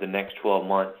the next 12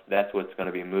 months. That's what's going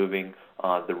to be moving.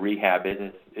 The rehab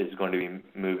business is going to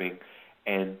be moving.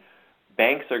 And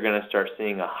banks are going to start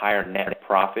seeing a higher net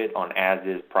profit on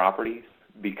as-is properties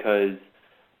because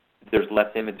there's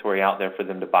less inventory out there for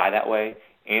them to buy that way,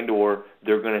 and or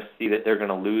they're going to see that they're going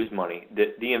to lose money.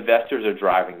 The investors are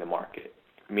driving the market,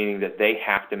 meaning that they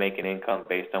have to make an income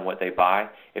based on what they buy.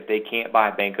 If they can't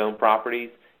buy bank-owned properties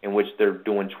in which they're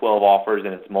doing 12 offers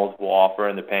and it's multiple offer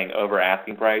and they're paying over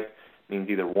asking price, means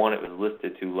either one, it was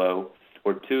listed too low,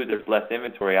 or two, there's less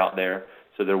inventory out there,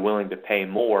 so they're willing to pay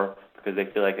more because they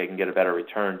feel like they can get a better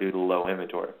return due to low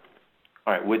inventory.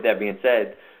 All right, with that being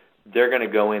said, they're going to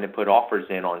go in and put offers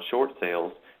in on short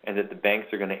sales, and that the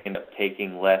banks are going to end up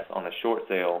taking less on a short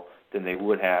sale than they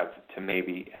would have to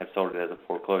maybe have sold it as a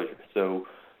foreclosure. So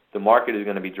the market is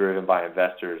going to be driven by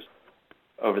investors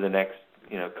over the next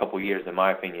couple of years, in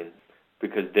my opinion,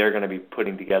 because they're going to be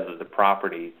putting together the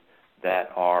properties that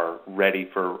are ready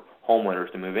for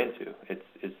homeowners to move into.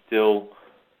 It's still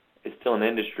an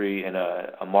industry and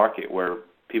a market where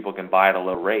people can buy at a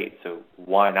low rate. So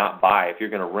why not buy? If you're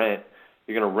going to rent,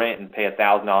 and pay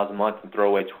 $1,000 a month and throw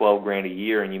away $12,000 a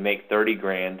year, and you make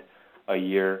 $30,000 a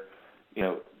year.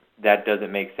 That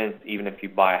doesn't make sense. Even if you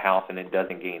buy a house and it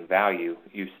doesn't gain value,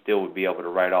 you still would be able to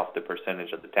write off the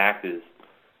percentage of the taxes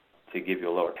to give you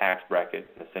a lower tax bracket.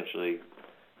 And essentially,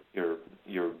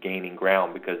 you're gaining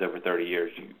ground because over 30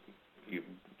 years you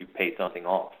paid something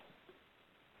off.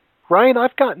 Ryan,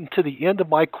 I've gotten to the end of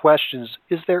my questions.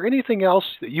 Is there anything else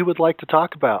that you would like to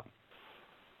talk about?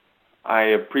 I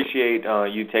appreciate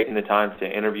you taking the time to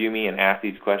interview me and ask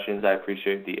these questions. I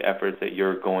appreciate the efforts that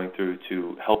you're going through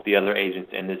to help the other agents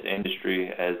in this industry,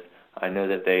 as I know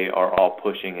that they are all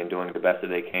pushing and doing the best that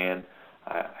they can.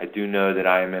 I do know that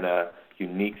I am in a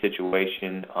unique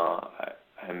situation.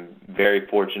 I'm very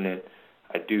fortunate.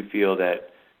 I do feel that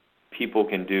people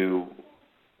can do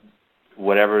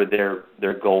whatever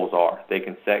their goals are. They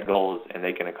can set goals and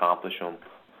they can accomplish them.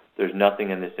 There's nothing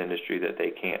in this industry that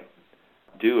they can't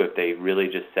do if they really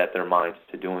just set their minds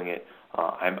to doing it.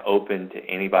 I'm open to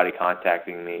anybody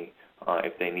contacting me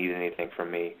if they need anything from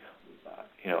me.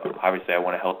 Obviously I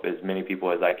want to help as many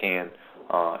people as I can.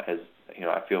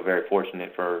 I feel very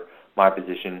fortunate for my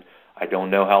position. I don't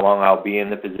know how long I'll be in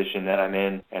the position that I'm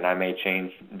in, and I may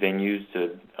change venues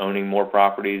to owning more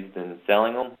properties than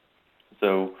selling them.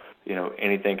 So,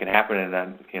 anything can happen, and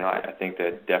I think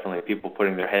that definitely people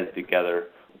putting their heads together,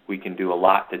 we can do a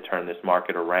lot to turn this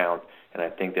market around, and I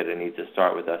think that it needs to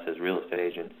start with us as real estate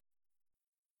agents.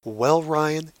 Well,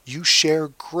 Ryan, you share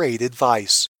great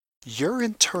advice. Your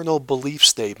internal belief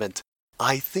statement,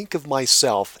 "I think of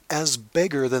myself as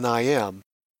bigger than I am,"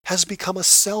 has become a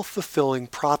self-fulfilling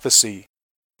prophecy.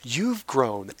 You've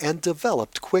grown and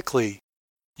developed quickly.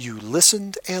 You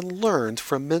listened and learned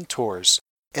from mentors,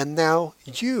 and now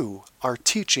you are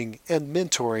teaching and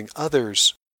mentoring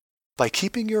others. By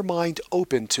keeping your mind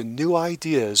open to new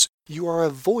ideas, you are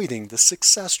avoiding the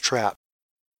success trap.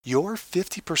 Your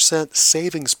 50%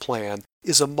 savings plan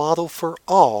is a model for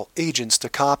all agents to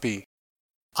copy.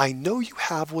 I know you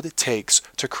have what it takes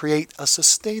to create a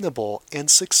sustainable and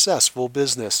successful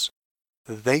business.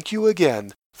 Thank you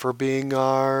again for being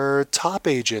our top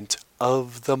agent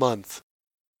of the month.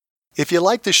 If you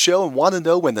like the show and want to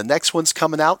know when the next one's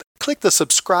coming out, click the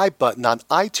subscribe button on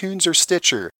iTunes or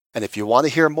Stitcher. And if you want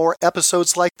to hear more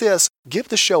episodes like this, give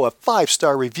the show a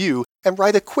 5-star review and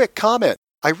write a quick comment.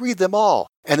 I read them all,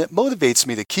 and it motivates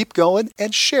me to keep going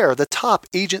and share the top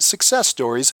agent success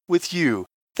stories with you.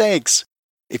 Thanks.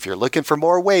 If you're looking for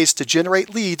more ways to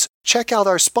generate leads, check out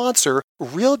our sponsor,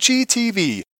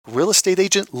 RealGTV, Real Estate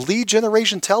Agent Lead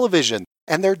Generation Television,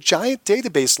 and their giant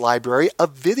database library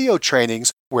of video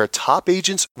trainings where top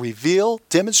agents reveal,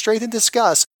 demonstrate, and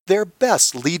discuss their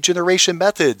best lead generation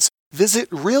methods. Visit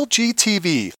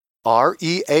RealGTV,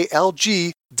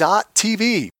 REALG.TV.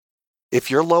 If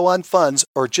you're low on funds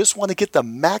or just want to get the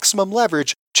maximum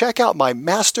leverage, check out my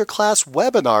masterclass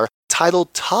webinar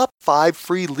titled Top 5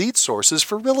 Free Lead Sources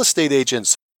for Real Estate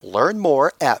Agents. Learn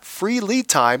more at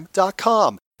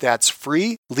freeleadtime.com. That's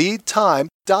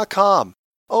freeleadtime.com.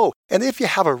 Oh, and if you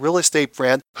have a real estate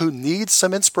friend who needs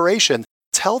some inspiration,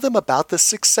 tell them about the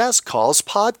Success Calls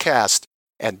podcast.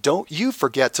 And don't you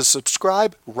forget to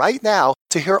subscribe right now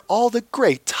to hear all the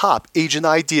great top agent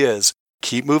ideas.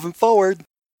 Keep moving forward.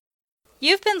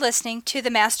 You've been listening to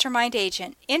the Mastermind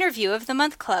Agent Interview of the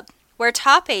Month Club, where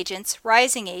top agents,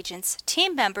 rising agents,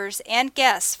 team members, and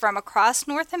guests from across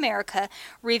North America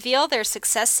reveal their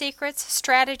success secrets,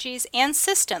 strategies, and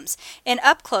systems in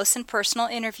up-close and personal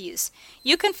interviews.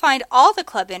 You can find all the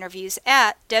club interviews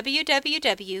at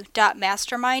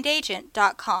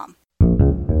www.mastermindagent.com.